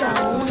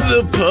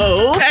 the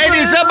Pope. Hey,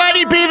 did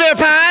somebody pee their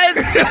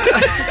pants?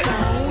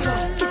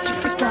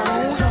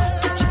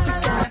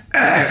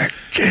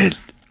 Kid,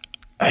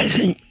 I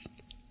think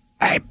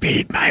I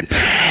peed my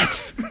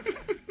pants.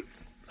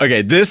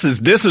 Okay, this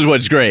is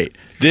what's great.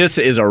 This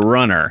is a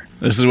runner.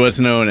 This is what's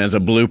known as a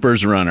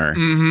bloopers runner.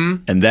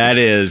 And that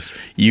is,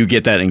 you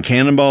get that in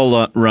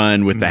Cannonball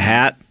Run with the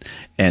hat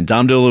and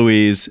Dom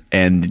DeLuise,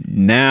 and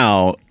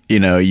now,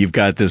 you've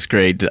got this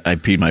great I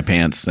peed my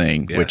pants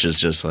thing, which is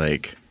just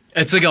like...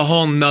 It's like a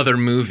whole nother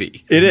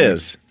movie. It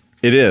is.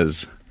 It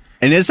is.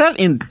 And is that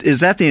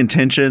the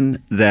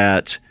intention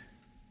that...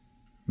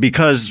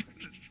 Because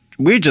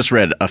we just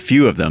read a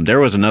few of them.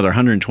 There was another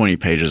 120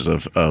 pages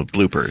of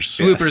bloopers.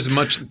 Bloopers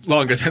much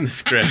longer than the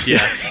script,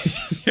 yes.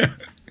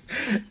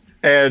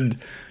 And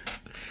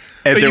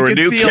but there you were could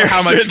new feel characters.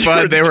 how much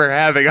fun they were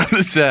having on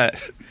the set.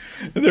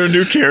 There were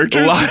new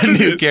characters. A lot of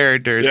new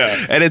characters.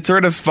 Yeah. And it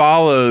sort of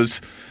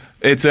follows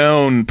its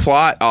own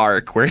plot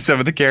arc where some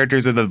of the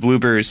characters of the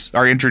bloopers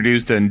are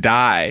introduced and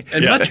die.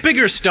 And much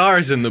bigger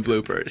stars in the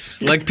bloopers.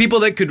 Like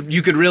people that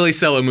you could really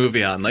sell a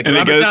movie on. Like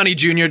Robert Downey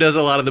Jr. does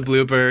a lot of the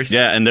bloopers.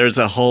 Yeah, and there's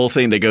a whole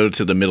thing. They go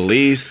to the Middle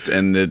East,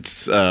 and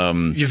it's...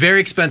 You're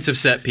very expensive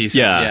set pieces,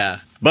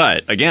 yeah.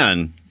 But,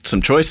 again,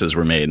 some choices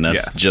were made, and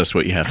that's just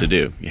what you have to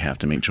do. You have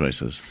to make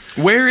choices.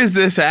 Where is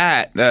this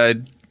at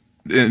in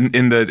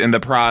the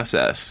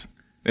process?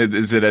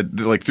 Is it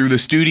like through the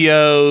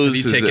studios?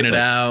 Have you taken it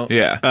out?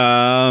 Yeah.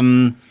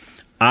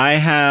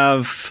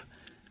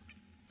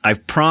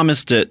 I've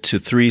promised it to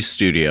 3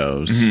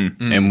 studios,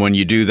 and when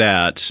you do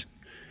that,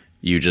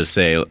 you just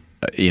say,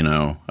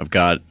 I've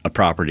got a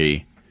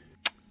property.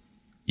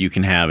 You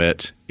can have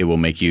it. It will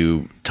make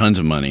you tons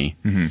of money.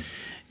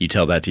 You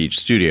tell that to each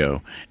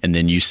studio, and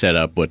then you set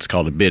up what's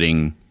called a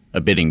bidding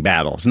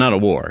battle. It's not a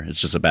war.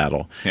 It's just a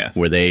battle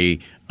where they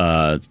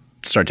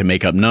start to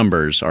make up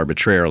numbers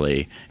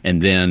arbitrarily,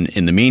 and then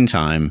in the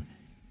meantime,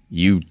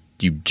 you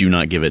do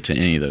not give it to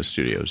any of those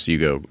studios. You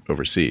go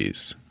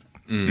overseas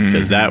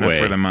because that's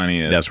where the money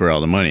is. That's where all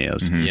the money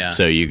is. Yeah.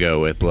 So you go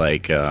with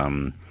like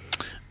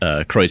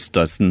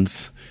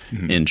Kreuzstustens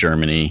in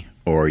Germany,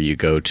 or you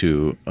go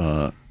to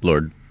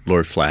Lord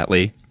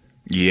Flatley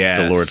Yes.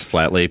 the Lord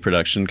Flatley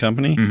production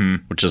company,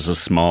 which is a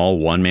small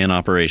one-man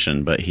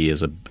operation, but he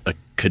is a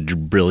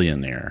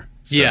quadrillionaire.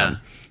 So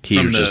he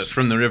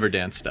from the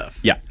Riverdance stuff.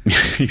 Yeah,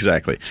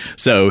 exactly.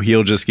 So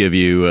he'll just give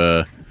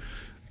you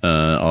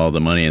all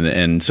the money.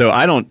 And so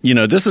I don't,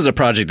 this is a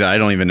project that I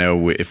don't even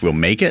know if we'll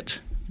make it,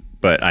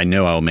 but I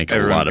know I'll make a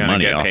lot of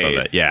money off of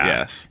it. Yeah.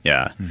 Yes.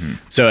 Yeah.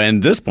 So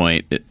at this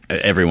point,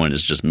 everyone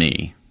is just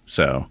me.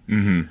 So.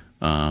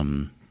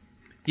 But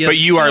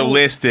you are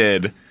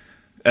listed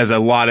as a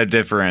lot of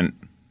different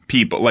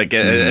people, like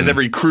as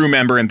every crew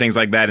member and things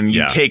like that, and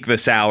you take the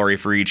salary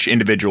for each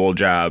individual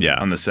job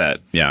on the set.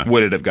 Yeah.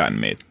 Would it have gotten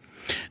made?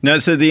 No,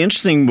 so the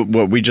interesting,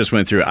 what we just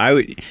went through,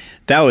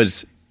 that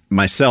was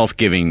myself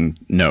giving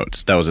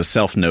notes. That was a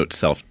self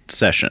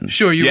session.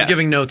 Sure, you were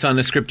giving notes on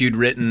the script you'd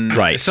written,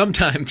 right?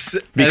 Sometimes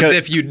as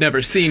if you'd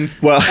never seen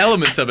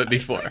elements of it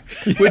before,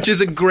 which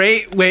is a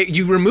great way.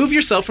 You remove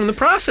yourself from the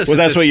process. Well,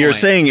 that's what you're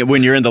saying.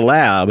 When you're in the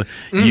lab,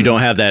 you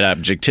don't have that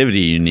objectivity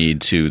you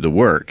need to the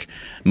work.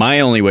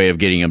 My only way of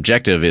getting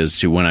objective is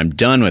to, when I'm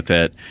done with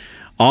it,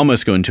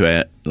 almost go into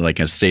a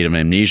state of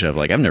amnesia of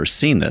like, I've never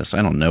seen this.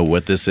 I don't know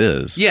what this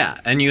is. Yeah,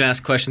 and you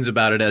ask questions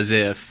about it as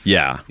if...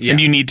 Yeah. And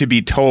you need to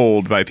be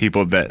told by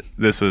people that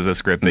this was a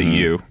script that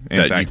you,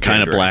 in fact, you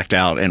kind of blacked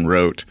out and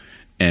wrote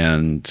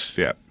and...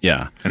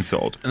 Yeah. And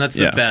sold. And that's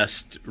the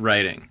best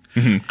writing.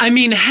 I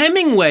mean,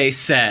 Hemingway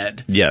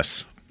said...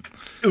 Yes.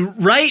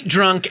 Write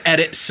drunk,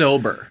 edit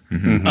sober.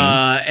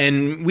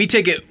 And we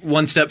take it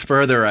one step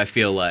further, I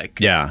feel like.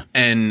 Yeah.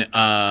 And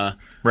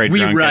write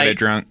drunk, edit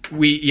drunk.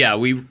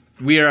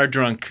 We are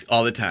drunk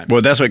all the time.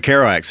 Well, that's what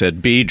Kerouac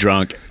said. Be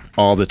drunk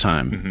all the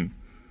time.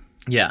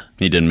 Yeah.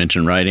 He didn't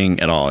mention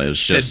writing at all. It was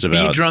just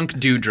about... Be drunk,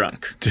 do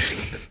drunk.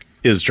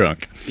 Is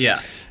drunk.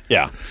 Yeah.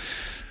 Yeah.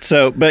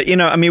 So, but,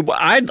 I mean,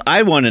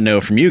 I want to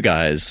know from you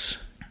guys,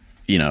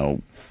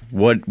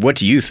 what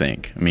do you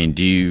think? I mean,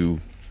 do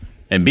you...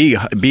 And be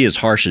as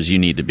harsh as you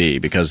need to be,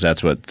 because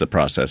that's what the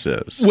process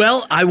is.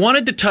 Well, I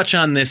wanted to touch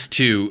on this,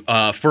 too,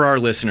 for our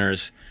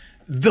listeners.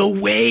 The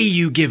way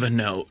you give a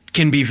note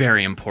can be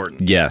very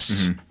important.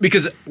 Yes.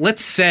 Because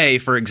let's say,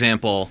 for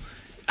example,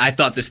 I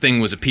thought this thing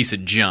was a piece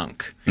of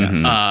junk.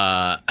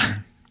 I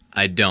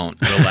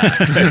don't.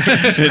 Relax.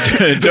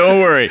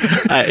 Don't worry.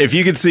 If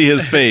you could see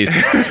his face,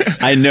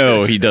 I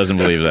know he doesn't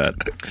believe that.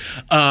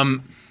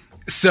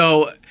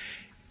 So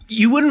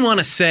you wouldn't want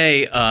to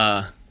say,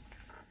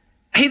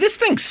 hey, this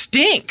thing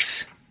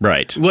stinks.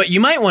 Right. What you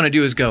might want to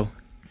do is go,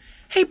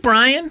 hey,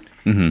 Brian,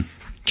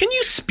 can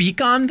you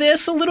speak on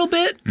this a little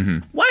bit?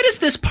 Why does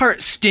this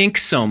part stink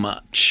so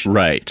much?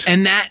 Right.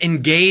 And that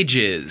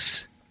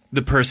engages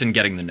the person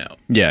getting the note.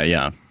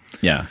 Yeah.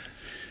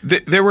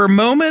 There were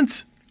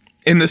moments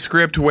in the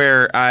script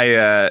where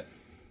I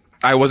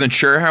wasn't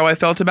sure how I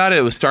felt about it.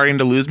 It was starting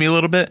to lose me a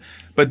little bit.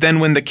 But then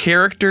when the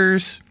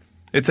characters,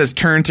 it says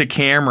turn to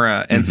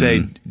camera and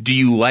say, do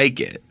you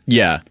like it?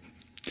 Yeah.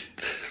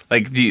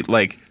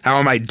 How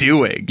am I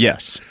doing?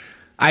 Yes.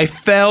 I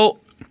felt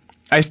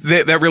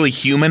that really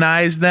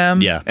humanized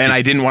them. Yeah. And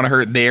I didn't want to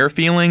hurt their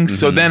feelings.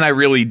 So then I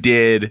really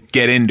did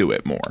get into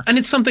it more. And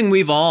it's something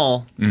we've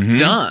all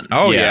done.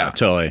 Oh, yeah.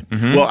 Totally.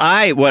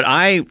 Well, what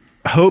I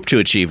hope to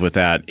achieve with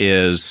that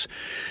is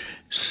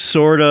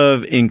sort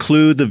of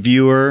include the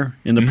viewer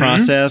in the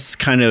process,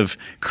 kind of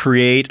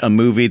create a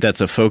movie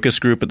that's a focus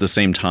group at the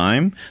same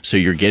time. So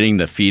you're getting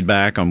the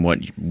feedback on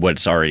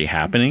what's already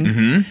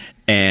happening.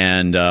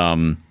 And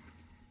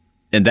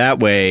that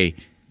way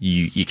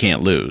you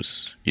can't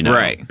lose,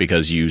 right?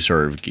 Because you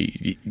sort of,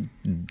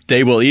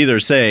 they will either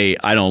say,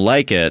 I don't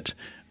like it,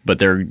 but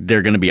they're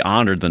going to be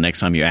honored the next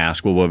time you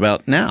ask, well, what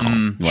about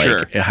now?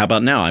 Sure. How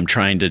about now? I'm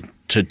trying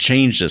to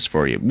change this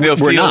for you. They'll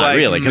We're feel not like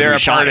really, because they're we a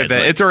shot part of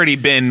it. It's already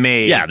been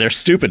made. Yeah, they're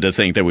stupid to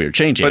think that we were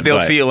changing but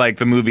they'll feel like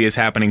the movie is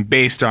happening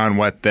based on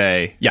what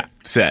they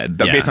said,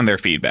 based on their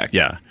feedback.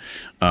 Yeah.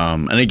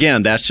 And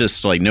again, that's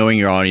just like knowing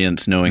your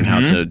audience, knowing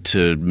how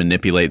to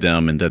manipulate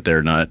them, and that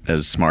they're not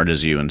as smart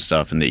as you and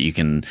stuff, and that you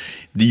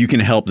can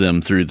help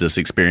them through this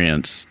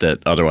experience that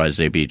otherwise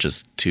they'd be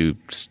just too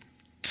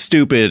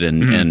stupid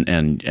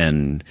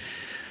and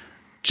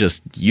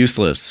just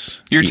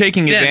useless. You're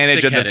taking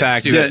advantage of the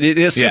fact that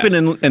stupid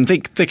and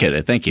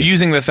thick-headed. Thank you.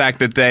 Using the fact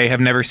that they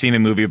have never seen a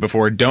movie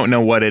before, don't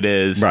know what it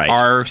is,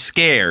 are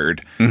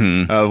scared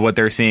of what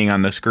they're seeing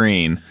on the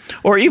screen.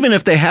 Or even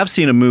if they have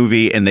seen a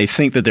movie and they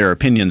think that their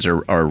opinions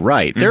are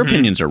right, their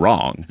opinions are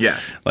wrong.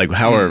 Yes. Like,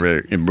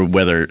 however,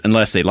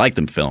 unless they like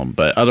the film,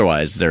 but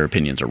otherwise their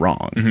opinions are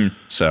wrong.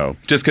 So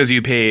just because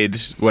you paid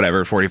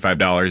whatever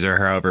 $45 or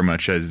however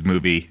much a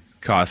movie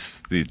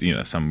costs,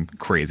 some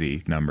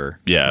crazy number.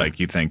 Yeah. Like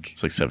you think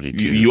it's like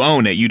 72. You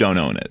own it, you don't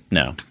own it.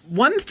 No.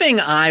 One thing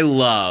I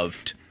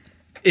loved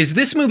is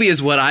this movie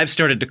is what I've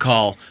started to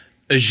call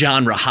a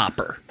genre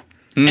hopper.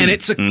 And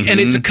it's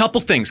a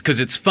couple things, because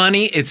it's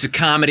funny, it's a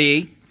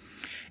comedy,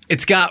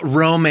 it's got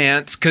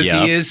romance because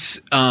he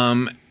is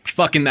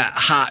fucking that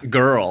hot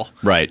girl.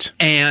 Right.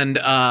 And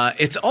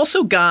it's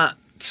also got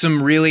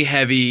some really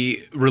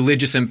heavy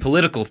religious and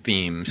political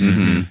themes.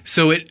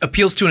 So it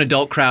appeals to an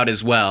adult crowd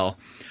as well.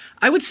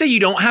 I would say you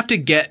don't have to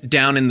get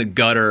down in the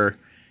gutter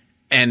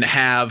and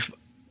have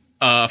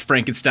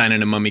Frankenstein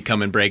and a mummy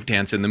come and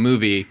breakdance in the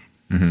movie.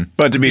 Mm-hmm.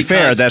 But to be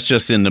fair, that's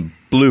just in the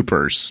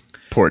bloopers.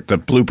 The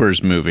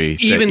bloopers movie.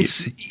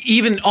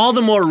 Even all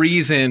the more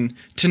reason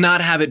to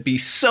not have it be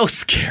so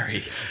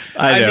scary.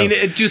 I mean,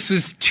 it just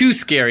was too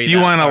scary. You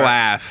want to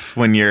laugh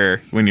when you're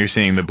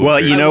seeing the bloopers. Well,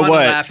 you know what?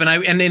 Laugh,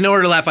 and in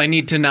order to laugh, I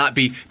need to not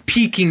be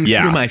peeking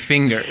through my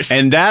fingers.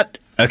 And that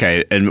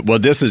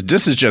this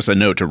is just a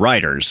note to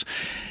writers.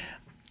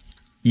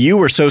 You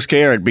were so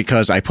scared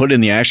because I put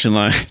in the action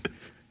line.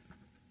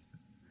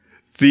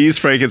 These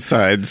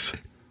Frankensteins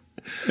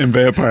and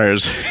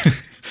vampires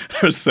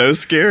are so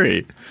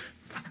scary.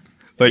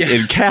 Like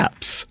in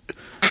caps.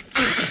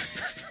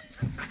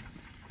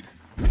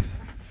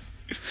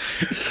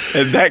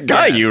 And that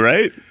got you,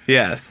 right?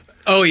 Yes.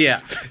 Oh,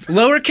 yeah.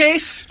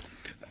 Lowercase,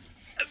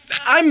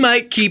 I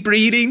might keep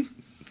reading,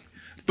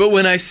 but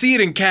when I see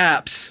it in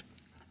caps,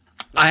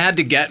 I had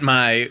to get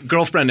my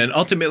girlfriend and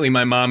ultimately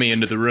my mommy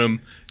into the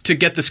room to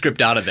get the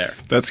script out of there.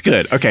 That's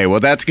good. Okay, well,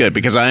 that's good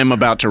because I am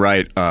about to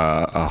write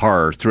a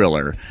horror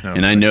thriller,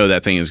 and I know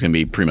that thing is going to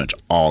be pretty much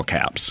all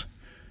caps.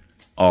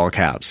 All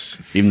caps,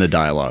 even the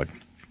dialogue.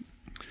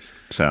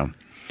 So,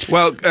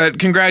 well,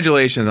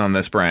 congratulations on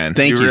this, Brian.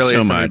 Thank you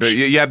so much. But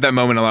you have that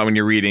moment a lot when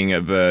you're reading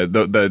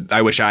the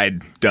I wish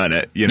I'd done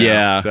it. You know?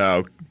 Yeah.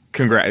 So,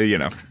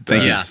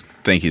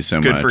 Thank you so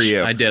much. Good for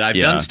you. I did. I've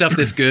done stuff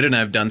this good, and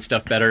I've done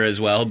stuff better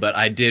as well. But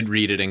I did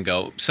read it and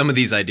go, some of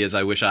these ideas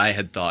I wish I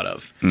had thought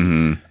of.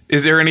 Mm-hmm.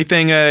 Is there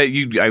anything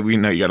we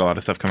know you got a lot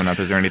of stuff coming up.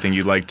 Is there anything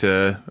you'd like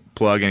to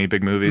plug? Any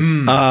big movies?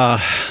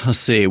 Let's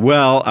see.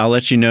 Well, I'll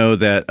let you know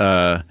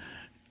that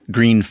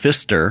Green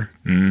Fister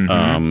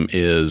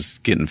is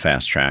getting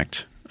fast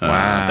tracked.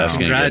 Wow! That's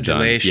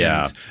Congratulations!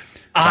 Yeah,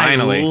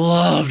 finally. I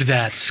loved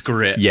that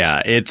script.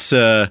 Yeah, it's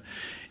the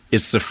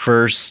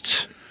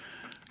first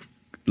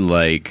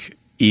like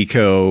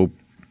eco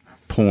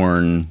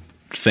porn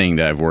thing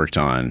that I've worked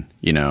on,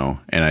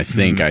 and I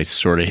think I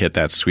sort of hit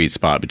that sweet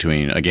spot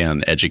between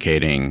again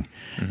educating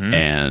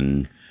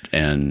and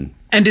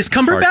is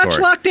Cumberbatch hardcore.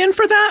 Locked in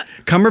for that?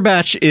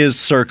 Cumberbatch is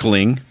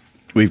circling.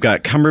 We've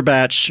got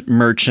Cumberbatch,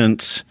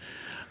 Merchant,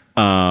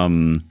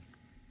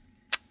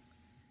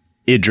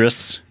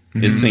 Idris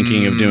is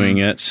thinking of doing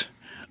it.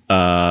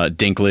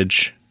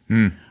 Dinklage,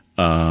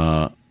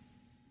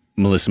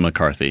 Melissa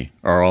McCarthy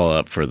are all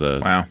up for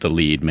the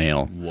lead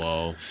male.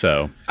 Whoa!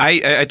 So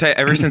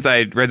ever since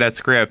I read that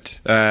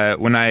script,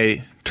 when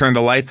I turn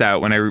the lights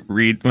out, when I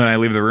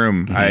leave the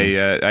room,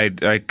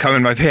 I come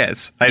in my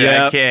pants.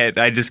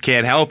 I just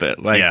can't help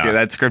it.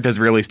 That script has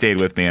really stayed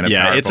with me in a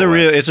powerful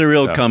way. It's a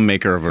real cum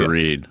maker of a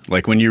read.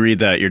 Like when you read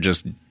that, you're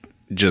just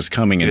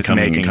coming and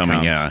coming and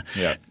coming. Yeah.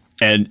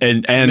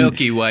 And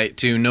milky white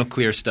too, no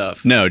clear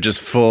stuff. No,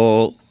 just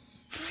full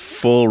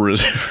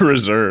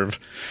reserve.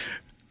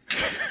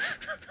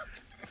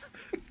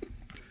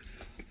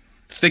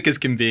 Thick as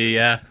can be,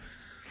 yeah.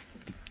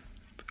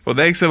 Well,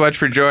 thanks so much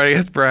for joining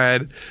us,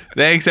 Brian.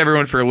 Thanks,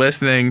 everyone, for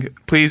listening.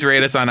 Please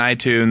rate us on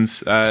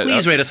iTunes.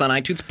 Please rate us on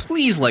iTunes.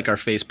 Please like our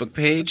Facebook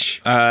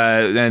page.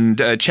 And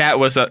chat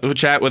with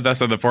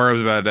us on the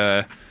forums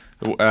about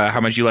how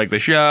much you like the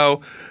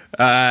show.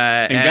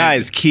 And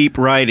guys, keep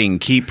writing,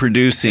 keep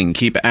producing,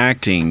 keep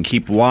acting,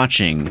 keep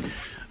watching.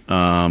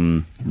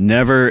 This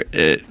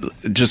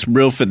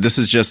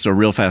is just a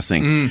real fast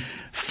thing.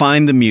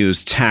 Find the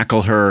muse,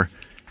 tackle her,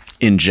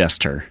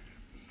 ingest her.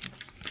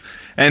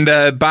 And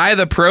buy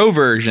the pro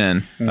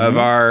version of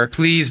our...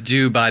 Please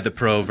do buy the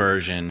pro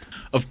version.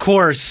 Of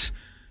course,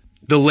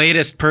 the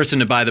latest person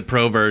to buy the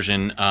pro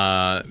version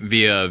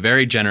via a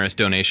very generous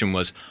donation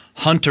was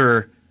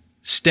Hunter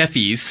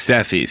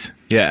Steffies,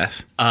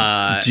 yes.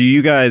 Do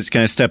you guys,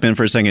 can I step in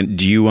for a second?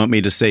 Do you want me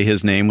to say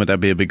his name? Would that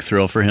be a big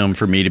thrill for him,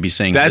 for me to be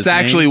saying That's his name?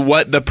 actually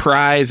what the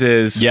prize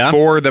is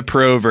for the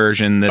pro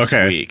version this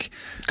week.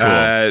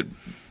 Cool.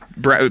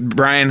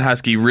 Brian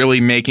Huskey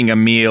really making a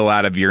meal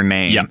out of your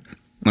name. Yep.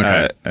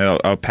 Okay.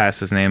 I'll pass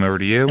his name over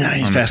to you. Yeah,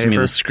 he's passing me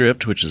the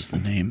script, which is the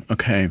name.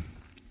 Okay.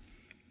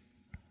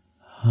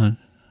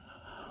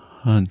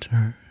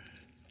 Hunter.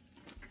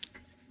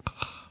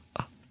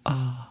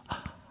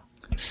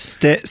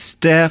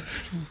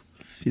 Steph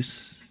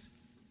is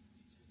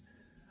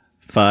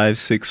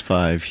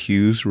 565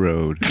 Hughes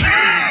Road.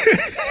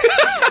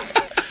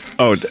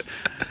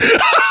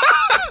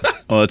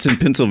 It's in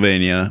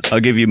Pennsylvania. I'll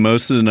give you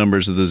most of the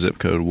numbers of the zip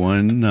code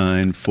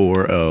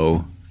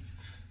 1940,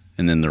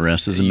 and then the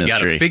rest is a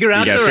mystery. You got to figure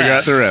out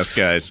the rest,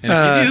 guys. And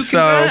if you do,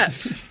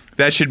 congrats.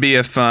 That should be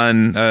a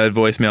fun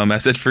voicemail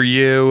message for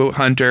you,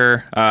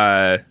 Hunter.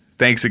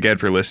 Thanks again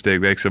for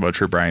listening. Thanks so much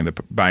for buying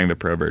the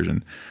pro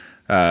version.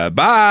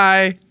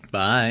 Bye.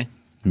 Bye.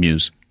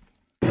 Muse.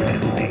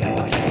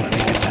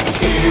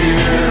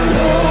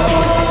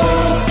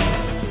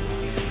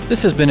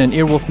 This has been an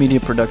Earwolf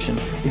Media production.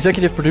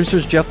 Executive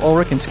producers Jeff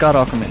Ulrich and Scott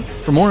Aukerman.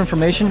 For more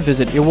information,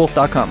 visit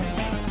earwolf.com.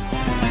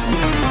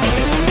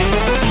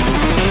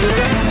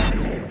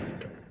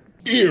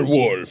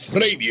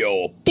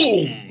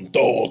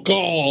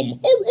 earwolfradio.com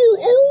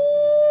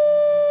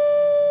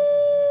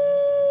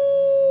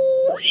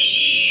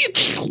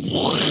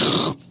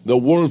The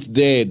wolf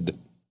dead.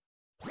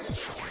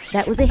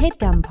 That was a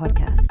HeadGum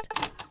podcast.